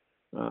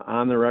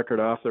 on the record,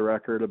 off the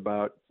record,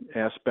 about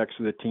aspects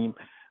of the team,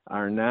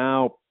 are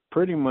now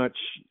pretty much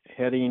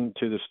heading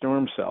to the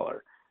storm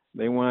cellar.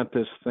 They want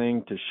this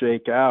thing to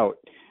shake out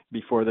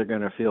before they're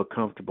going to feel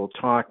comfortable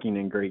talking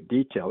in great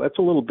detail. That's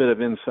a little bit of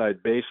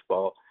inside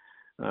baseball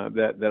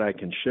that I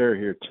can share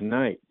here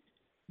tonight.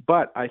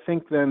 But I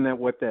think then that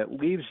what that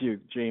leaves you,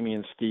 Jamie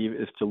and Steve,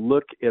 is to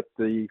look at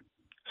the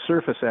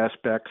surface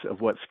aspects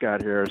of what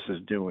Scott Harris is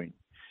doing.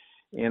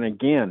 And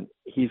again,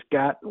 he's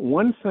got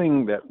one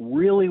thing that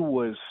really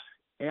was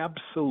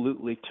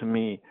absolutely, to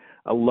me,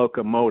 a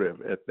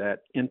locomotive at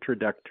that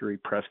introductory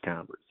press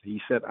conference. He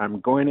said,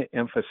 I'm going to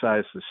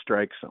emphasize the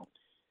strike zone.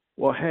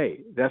 Well, hey,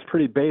 that's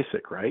pretty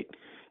basic, right?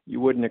 You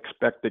wouldn't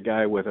expect the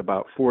guy with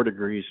about 4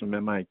 degrees from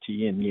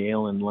MIT and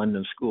Yale and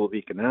London School of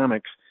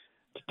Economics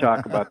to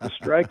talk about the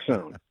strike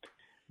zone.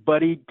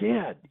 But he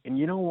did. And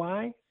you know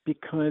why?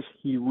 Because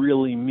he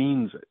really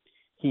means it.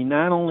 He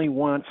not only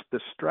wants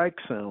the strike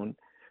zone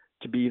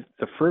to be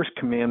the first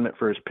commandment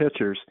for his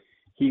pitchers,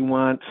 he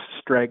wants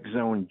strike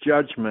zone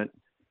judgment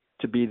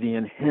to be the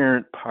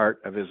inherent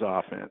part of his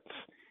offense.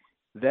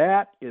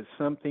 That is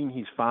something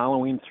he's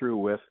following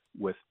through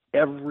with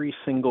every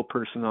single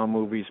personnel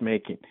move he's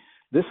making.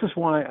 This is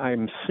why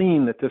I'm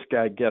seeing that this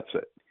guy gets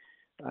it.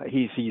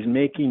 He's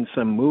making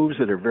some moves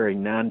that are very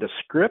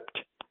nondescript,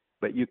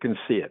 but you can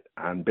see it.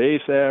 On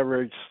base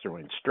average,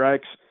 throwing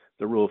strikes.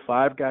 The Rule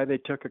 5 guy they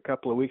took a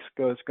couple of weeks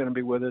ago is going to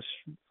be with us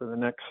for the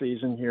next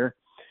season here.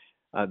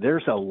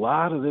 There's a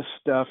lot of this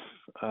stuff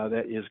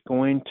that is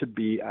going to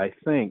be, I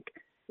think,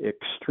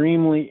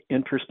 extremely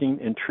interesting,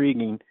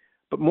 intriguing,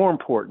 but more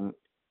important,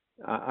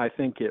 I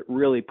think it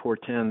really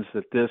portends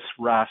that this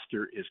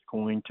roster is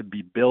going to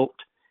be built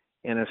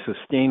and a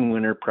sustained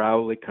winner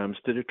probably comes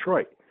to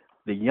Detroit.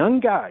 The young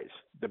guys,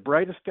 the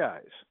brightest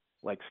guys,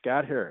 like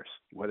Scott Harris,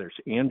 whether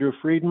it's Andrew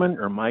Friedman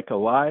or Mike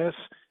Elias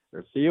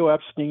or Theo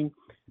Epstein,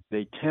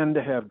 they tend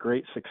to have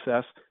great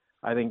success.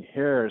 I think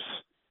Harris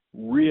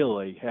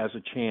really has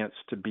a chance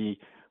to be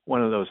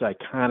one of those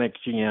iconic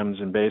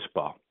GMs in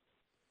baseball.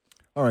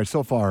 All right,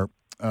 so far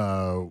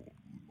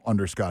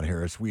under Scott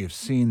Harris, we have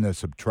seen the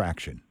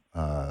subtraction,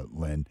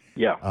 Lynn.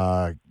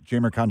 Yeah.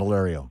 Jamer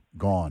Candelario,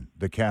 gone.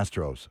 The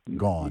Castros,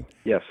 gone.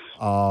 Yes.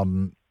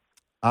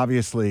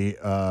 Obviously,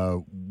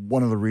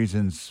 one of the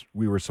reasons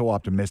we were so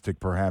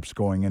optimistic perhaps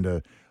going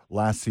into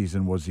last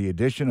season was the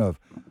addition of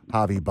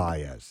Javi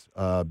Baez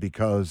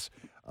because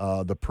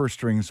the purse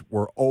strings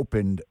were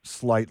opened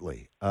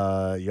slightly.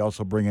 You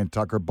also bring in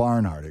Tucker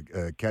Barnhart,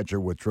 a catcher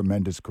with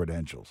tremendous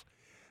credentials.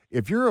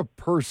 If you're a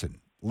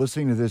person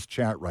listening to this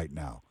chat right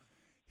now,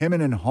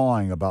 hemming and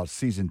hawing about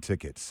season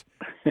tickets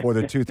for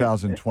the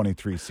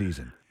 2023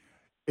 season,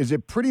 is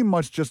it pretty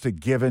much just a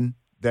given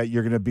that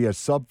you're going to be a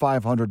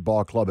sub-500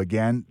 ball club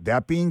again?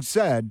 That being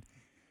said,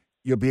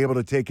 you'll be able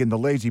to take in the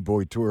Lazy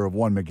Boy tour of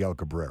one Miguel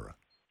Cabrera.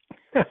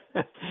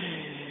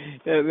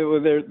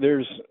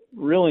 There's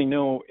really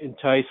no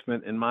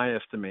enticement, in my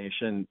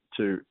estimation,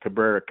 to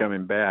Cabrera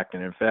coming back.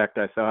 And in fact,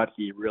 I thought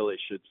he really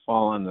should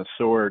fall on the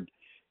sword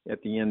at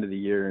the end of the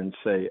year and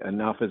say,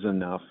 enough is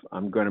enough.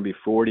 I'm going to be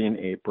 40 in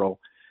April.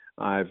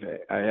 I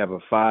have a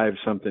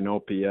 5-something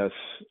OPS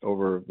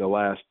over the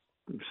last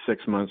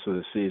 6 months of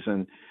the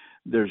season.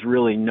 There's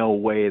really no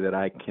way that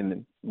I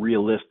can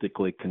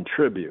realistically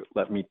contribute.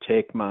 Let me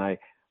take my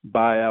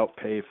buyout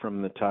pay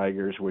from the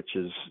Tigers, which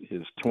is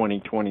his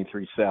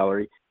 2023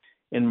 salary,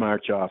 and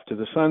march off to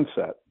the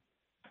sunset.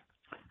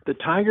 The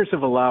Tigers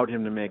have allowed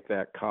him to make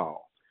that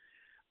call.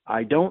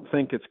 I don't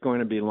think it's going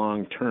to be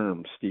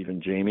long-term, Steve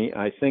and Jamie.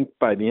 I think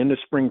by the end of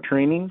spring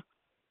training,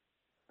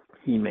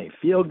 he may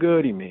feel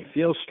good, he may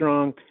feel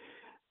strong,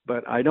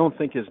 but I don't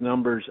think his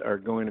numbers are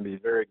going to be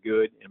very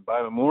good. And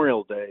by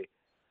Memorial Day,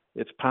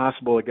 it's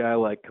possible a guy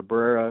like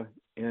Cabrera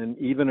and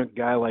even a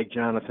guy like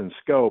Jonathan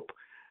Scope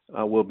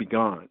will be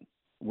gone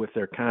with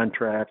their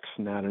contracts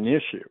not an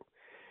issue.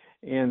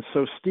 And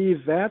so, Steve,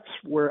 that's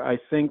where I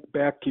think,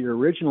 back to your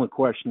original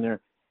question there,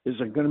 is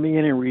there going to be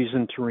any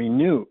reason to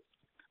renew?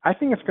 I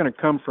think it's going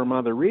to come from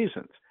other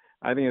reasons.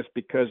 I think it's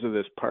because of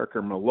this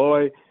Parker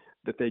Malloy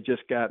that they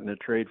just got in a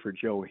trade for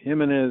Joe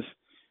Jimenez.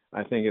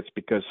 I think it's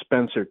because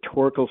Spencer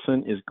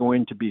Torkelson is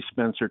going to be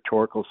Spencer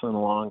Torkelson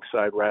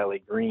alongside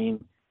Riley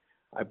Green.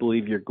 I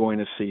believe you're going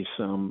to see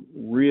some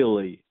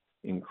really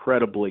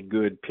incredibly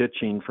good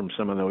pitching from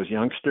some of those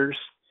youngsters.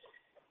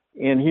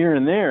 And here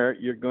and there,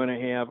 you're going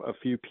to have a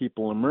few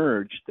people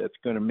emerge that's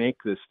going to make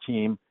this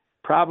team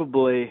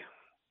probably,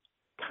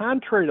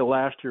 contrary to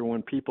last year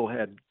when people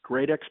had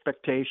great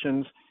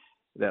expectations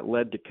that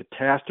led to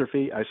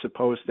catastrophe. I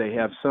suppose they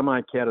have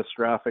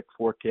semi-catastrophic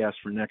forecast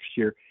for next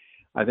year.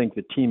 I think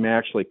the team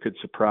actually could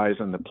surprise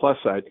on the plus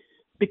side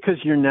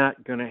because you're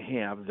not going to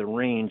have the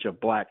range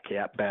of black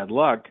cat bad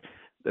luck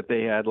that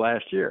they had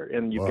last year.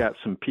 And you've got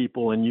some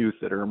people and youth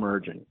that are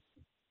emerging.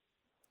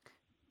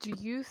 Do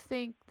you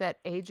think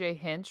that AJ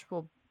Hinch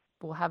will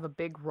have a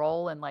big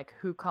role in like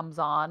who comes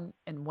on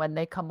and when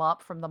they come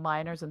up from the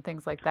minors and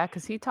things like that?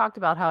 Because he talked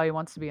about how he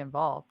wants to be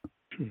involved.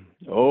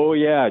 Oh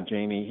yeah,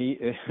 Jamie.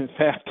 In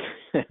fact,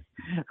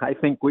 I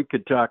think we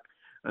could talk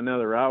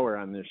another hour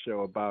on this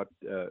show about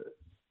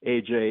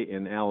AJ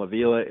and Al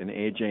Avila and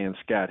AJ and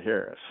Scott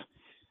Harris,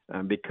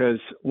 because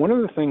one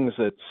of the things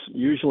that's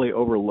usually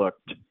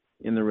overlooked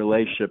in the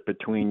relationship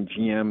between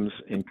GMs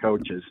and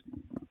coaches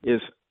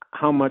is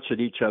how much at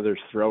each other's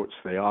throats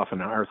they often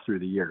are through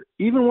the year,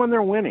 even when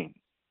they're winning.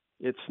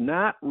 It's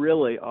not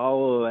really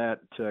all of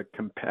that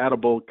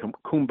compatible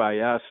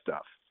kumbaya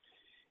stuff.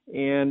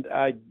 And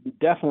I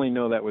definitely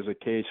know that was the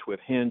case with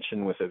Hinch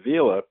and with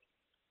Avila,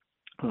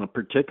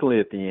 particularly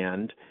at the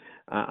end.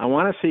 I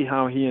want to see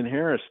how he and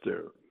Harris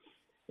do.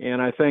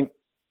 And I think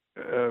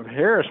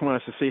Harris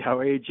wants to see how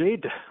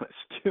AJ does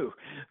too.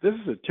 This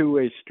is a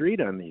two-way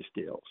street on these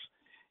deals.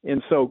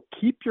 And so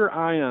keep your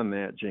eye on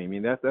that, Jamie.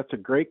 That's a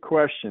great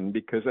question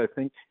because I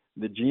think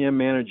the GM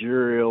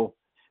managerial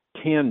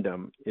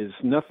tandem is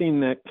nothing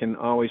that can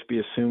always be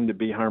assumed to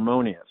be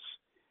harmonious.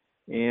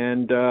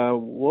 And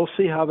we'll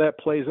see how that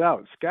plays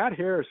out. Scott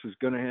Harris is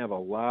going to have a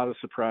lot of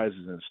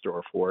surprises in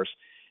store for us,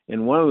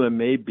 and one of them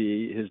may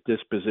be his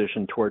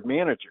disposition toward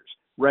managers.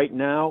 Right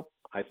now,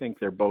 I think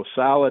they're both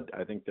solid.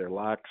 I think they're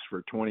locks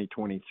for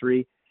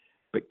 2023.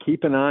 But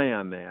keep an eye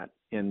on that.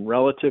 And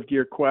relative to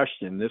your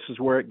question, this is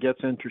where it gets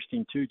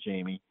interesting too,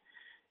 Jamie,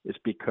 is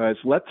because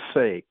let's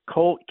say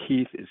Colt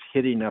Keith is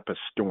hitting up a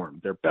storm,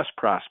 their best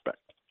prospect.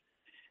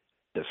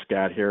 Does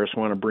Scott Harris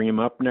want to bring him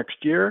up next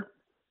year?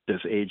 Does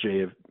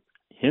A.J.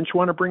 Hinch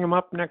want to bring him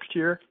up next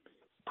year?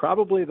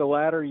 Probably the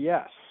latter,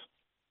 yes.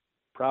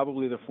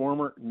 Probably the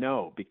former,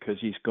 no, because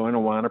he's going to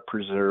want to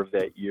preserve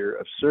that year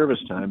of service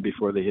time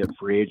before they hit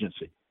free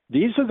agency.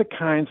 These are the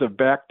kinds of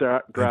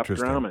backdrop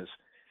dramas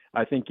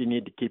I think you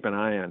need to keep an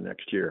eye on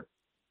next year.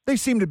 They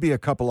seem to be a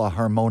couple of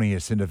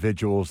harmonious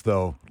individuals,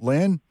 though.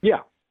 Lynn? Yeah.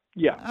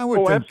 I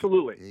would think,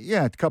 absolutely.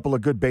 Yeah, a couple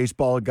of good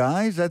baseball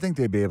guys. I think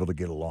they'd be able to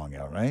get along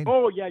out, right?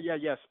 Oh, yeah,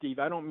 Steve.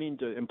 I don't mean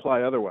to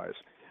imply otherwise.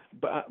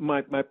 But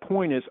my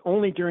point is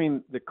only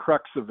during the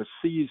crux of a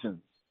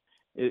season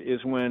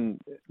is when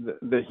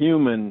the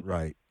human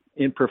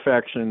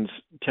imperfections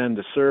tend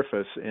to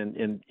surface,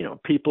 and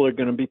people are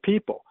going to be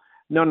people.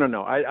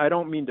 No. I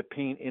don't mean to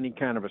paint any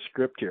kind of a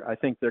script here. I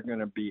think they're going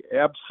to be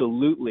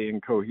absolutely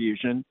in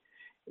cohesion.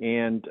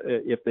 And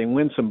if they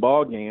win some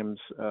ball games,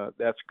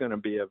 that's going to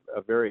be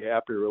a very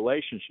happy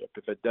relationship.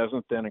 If it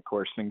doesn't, then, of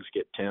course, things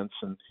get tense,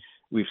 and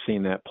we've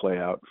seen that play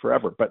out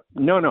forever. But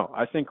no,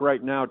 I think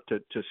right now to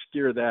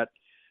steer that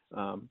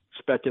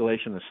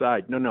speculation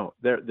aside,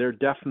 they're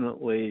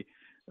definitely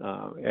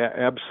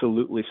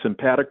absolutely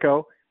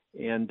simpatico,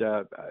 and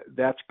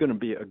that's going to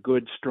be a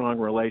good, strong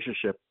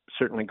relationship,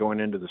 certainly going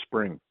into the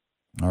spring.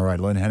 All right,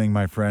 Lynn Henning,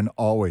 my friend,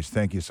 always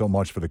thank you so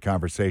much for the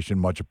conversation.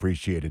 Much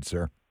appreciated,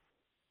 sir.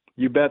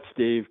 You bet,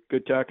 Steve.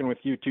 Good talking with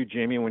you too,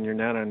 Jamie, when you're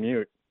not on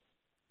mute.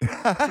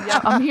 Yeah,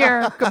 I'm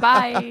here.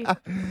 Goodbye.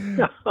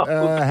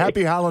 Okay.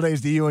 Happy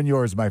holidays to you and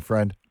yours, my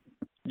friend.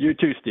 You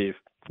too, Steve.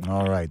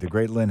 All right, the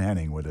great Lynn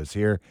Henning with us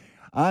here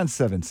on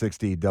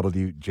 760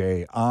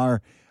 WJR.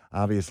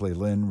 Obviously,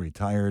 Lynn,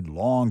 retired,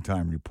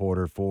 longtime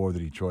reporter for the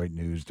Detroit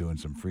News, doing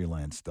some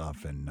freelance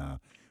stuff, and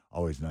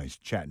always nice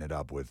chatting it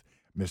up with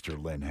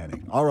Mr. Lynn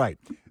Henning. All right,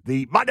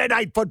 the Monday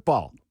Night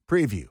Football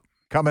preview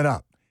coming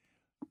up.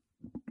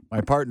 My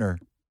partner,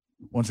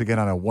 once again,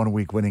 on a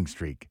 1-week winning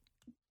streak.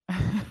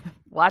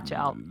 Watch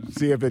out.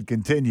 See if it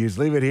continues.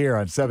 Leave it here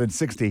on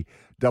 760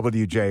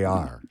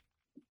 WJR.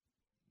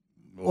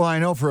 Well, I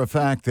know for a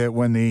fact that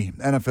when the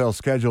NFL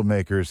schedule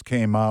makers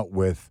came out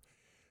with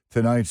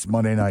tonight's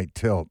Monday Night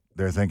Tilt,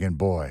 they're thinking,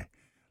 boy,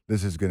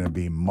 this is going to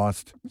be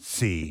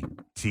must-see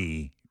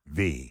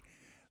TV.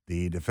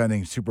 The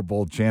defending Super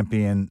Bowl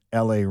champion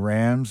LA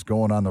Rams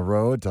going on the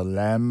road to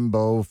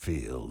Lambeau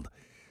Field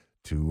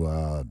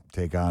to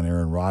take on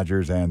Aaron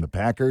Rodgers and the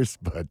Packers.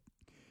 But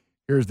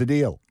here's the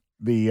deal.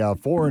 The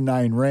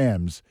 4-9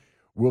 Rams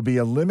will be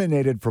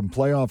eliminated from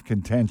playoff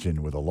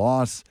contention with a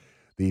loss.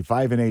 The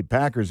 5-8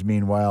 Packers,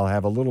 meanwhile,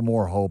 have a little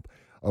more hope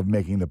of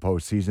making the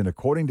postseason.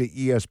 According to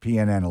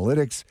ESPN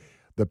Analytics,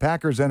 the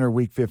Packers enter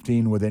Week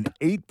 15 with an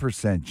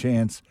 8%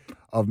 chance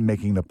of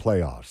making the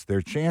playoffs.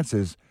 Their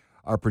chances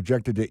are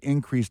projected to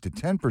increase to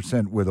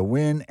 10% with a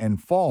win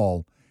and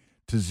fall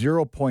to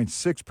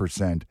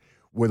 0.6%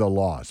 with a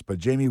loss. But,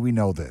 Jamie, we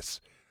know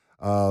this.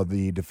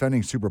 The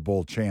defending Super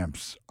Bowl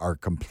champs are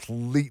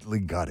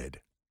completely gutted.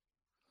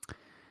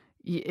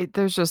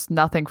 There's just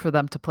nothing for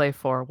them to play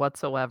for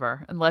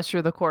whatsoever, unless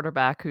you're the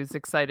quarterback who's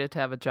excited to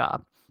have a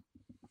job.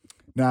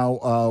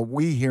 Now,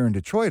 we here in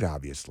Detroit,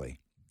 obviously,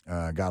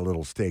 got a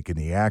little stake in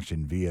the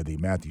action via the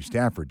Matthew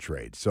Stafford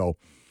trade. So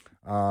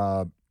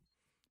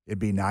it'd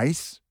be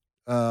nice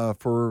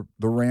for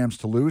the Rams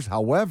to lose.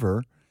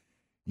 However,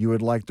 you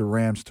would like the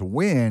Rams to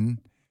win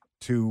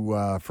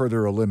to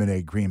further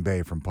eliminate Green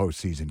Bay from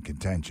postseason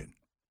contention.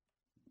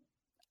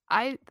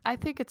 I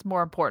think it's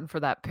more important for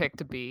that pick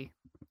to be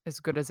as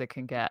good as it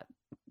can get.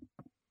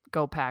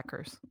 Go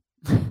Packers.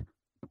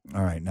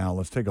 All right, now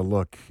let's take a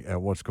look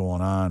at what's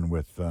going on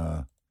with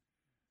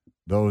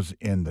those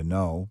in the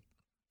know.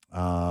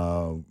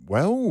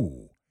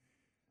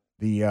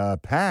 The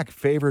Pack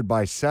favored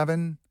by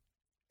 7.5.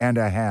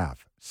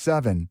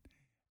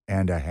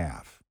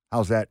 7.5.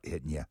 How's that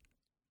hitting you?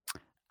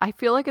 I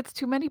feel like it's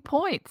too many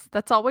points.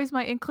 That's always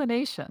my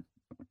inclination.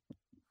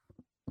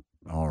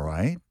 All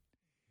right.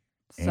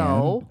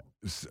 So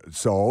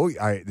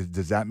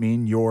Does that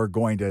mean you're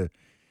going to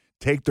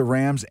take the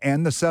Rams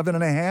and the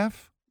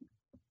 7.5?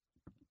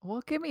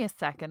 Well, give me a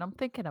second. I'm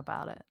thinking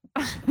about it.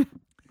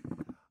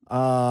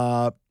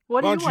 Why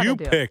What do you don't want you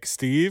to do? pick,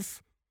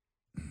 Steve?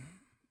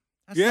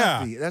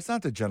 That's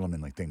not the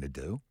gentlemanly thing to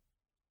do.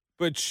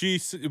 But she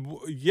asked.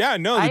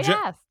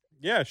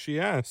 Yeah,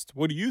 she asked.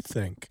 What do you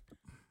think?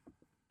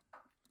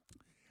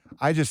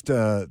 I just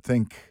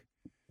think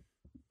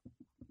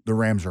the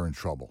Rams are in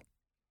trouble.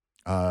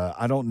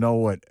 I don't know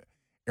what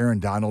Aaron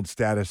Donald's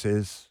status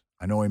is.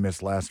 I know he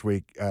missed last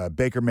week.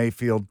 Baker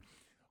Mayfield,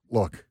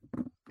 look,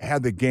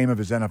 had the game of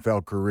his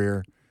NFL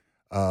career,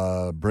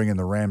 bringing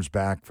the Rams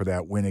back for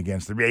that win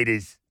against the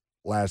Raiders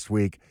last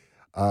week.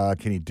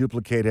 Can he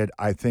duplicate it?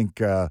 I think,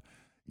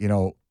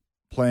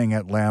 playing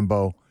at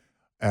Lambeau,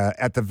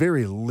 at the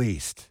very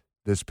least,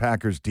 this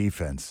Packers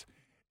defense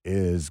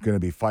is going to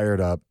be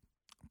fired up,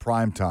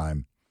 prime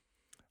time.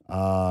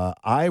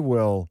 I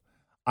will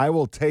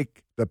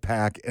take the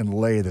Pack and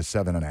lay the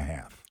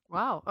 7.5.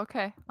 Wow.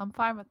 Okay. I'm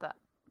fine with that.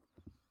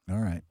 All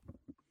right.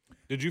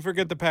 Did you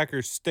forget the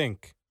Packers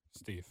stink,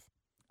 Steve?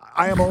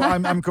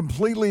 I'm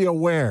completely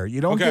aware.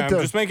 You don't Okay, get to,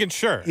 I'm just making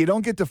sure. You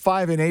don't get to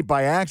 5-8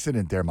 by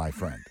accident there, my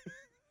friend.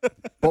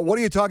 But what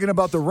are you talking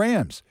about the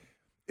Rams?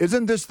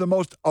 Isn't this the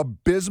most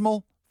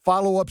abysmal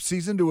follow-up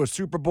season to a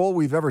Super Bowl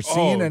we've ever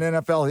seen in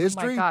NFL Oh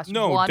history? my gosh.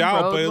 No one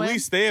doubt, road but at win?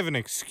 least they have an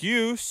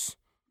excuse.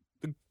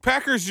 The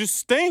Packers just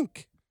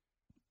stink.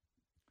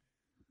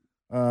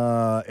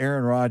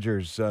 Aaron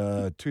Rodgers,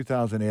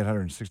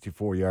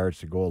 2,864 yards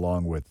to go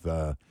along with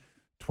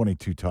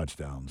 22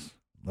 touchdowns.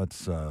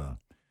 Let's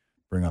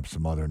bring up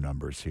some other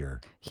numbers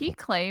here. He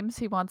claims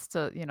he wants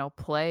to,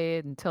 play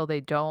until they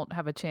don't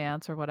have a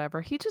chance or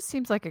whatever. He just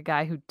seems like a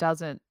guy who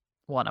doesn't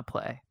want to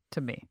play to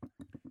me.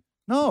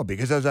 No,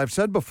 because as I've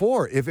said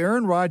before, if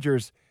Aaron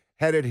Rodgers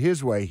had it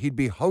his way, he'd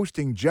be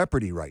hosting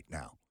Jeopardy right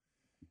now.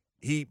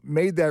 He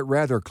made that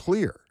rather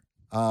clear.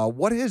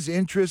 What his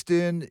interest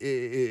in,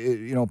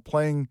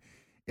 playing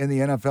in the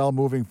NFL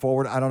moving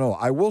forward, I don't know.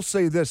 I will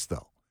say this,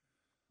 though.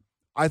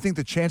 I think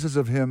the chances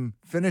of him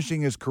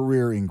finishing his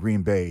career in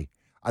Green Bay,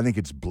 I think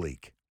it's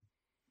bleak.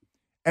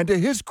 And to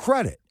his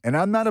credit, and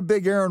I'm not a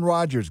big Aaron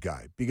Rodgers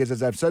guy, because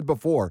as I've said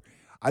before,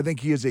 I think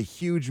he is a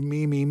huge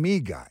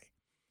me guy.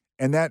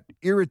 And that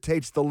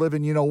irritates the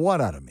living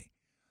you-know-what out of me.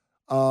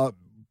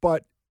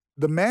 But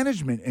the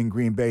management in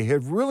Green Bay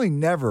have really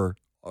never,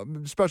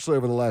 especially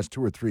over the last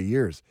 2 or 3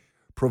 years,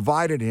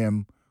 provided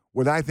him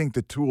with, I think,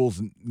 the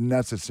tools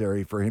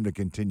necessary for him to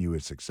continue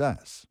his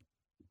success.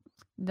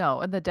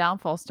 No, and the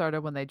downfall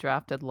started when they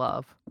drafted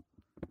Love.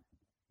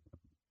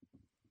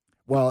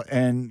 Well,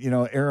 and,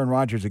 Aaron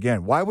Rodgers,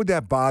 again, why would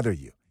that bother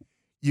you?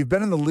 You've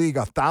been in the league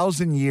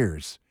 1,000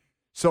 years,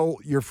 so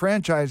your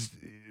franchise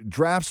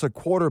drafts a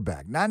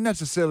quarterback, not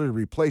necessarily to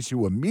replace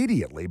you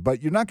immediately,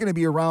 but you're not going to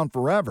be around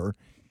forever.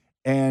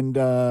 And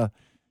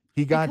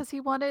Because he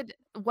wanted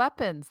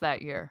weapons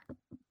that year.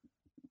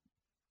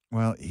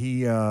 Well,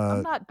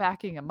 I'm not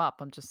backing him up.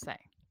 I'm just saying.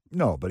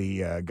 No, but he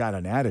got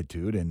an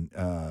attitude and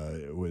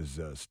it was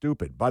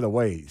stupid. By the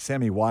way,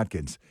 Sammy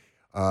Watkins,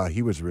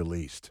 he was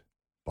released,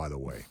 by the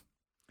way.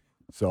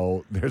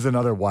 So there's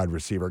another wide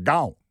receiver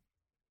gone.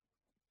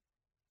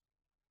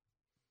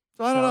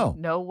 So I don't know.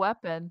 No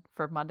weapon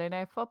for Monday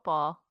Night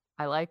Football.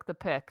 I like the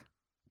pick.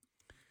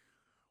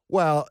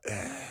 Well,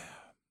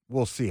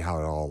 we'll see how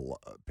it all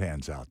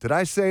pans out. Did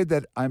I say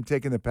that I'm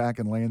taking the Pack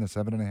and laying the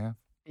 7.5?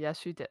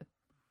 Yes, you did.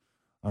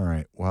 All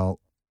right. Well,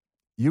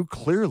 you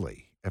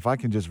clearly, if I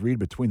can just read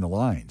between the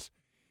lines,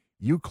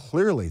 you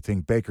clearly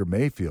think Baker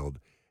Mayfield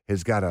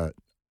has got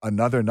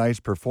another nice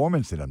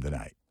performance in him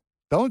tonight,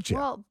 don't you?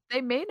 Well, they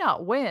may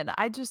not win.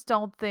 I just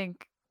don't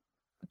think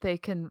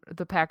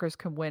the Packers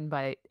can win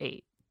by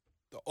 8.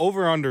 The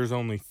over-under is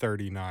only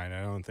 39.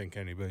 I don't think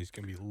anybody's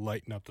going to be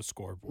lighting up the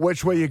scoreboard.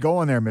 Which way you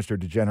going there, Mr.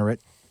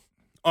 Degenerate?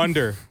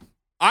 Under.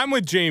 I'm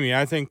with Jamie.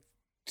 I think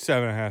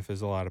 7.5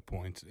 is a lot of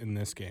points in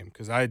this game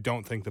because I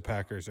don't think the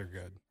Packers are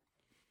good.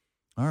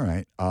 All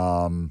right.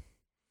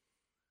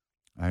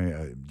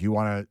 Do you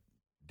want to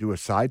do a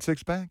side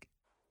six-pack?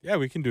 Yeah,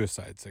 we can do a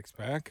side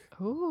six-pack.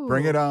 Ooh.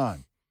 Bring it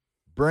on.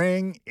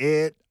 Bring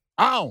it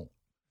on.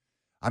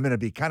 I'm going to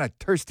be kind of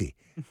thirsty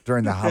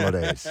during the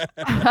holidays.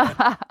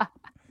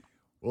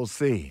 We'll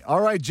see.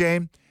 All right,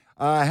 Jane.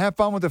 Have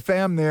fun with the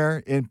fam there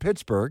in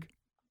Pittsburgh.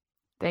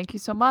 Thank you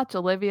so much.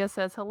 Olivia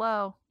says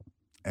hello.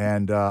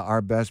 And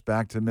our best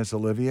back to Miss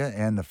Olivia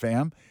and the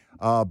fam.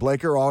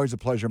 Blaker, always a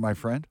pleasure, my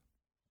friend.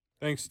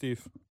 Thanks,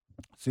 Steve.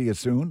 See you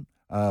soon.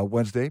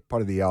 Wednesday,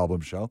 part of the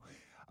album show.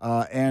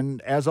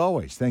 And as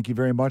always, thank you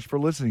very much for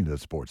listening to the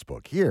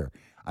Sportsbook here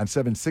on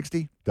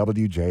 760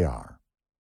 WJR.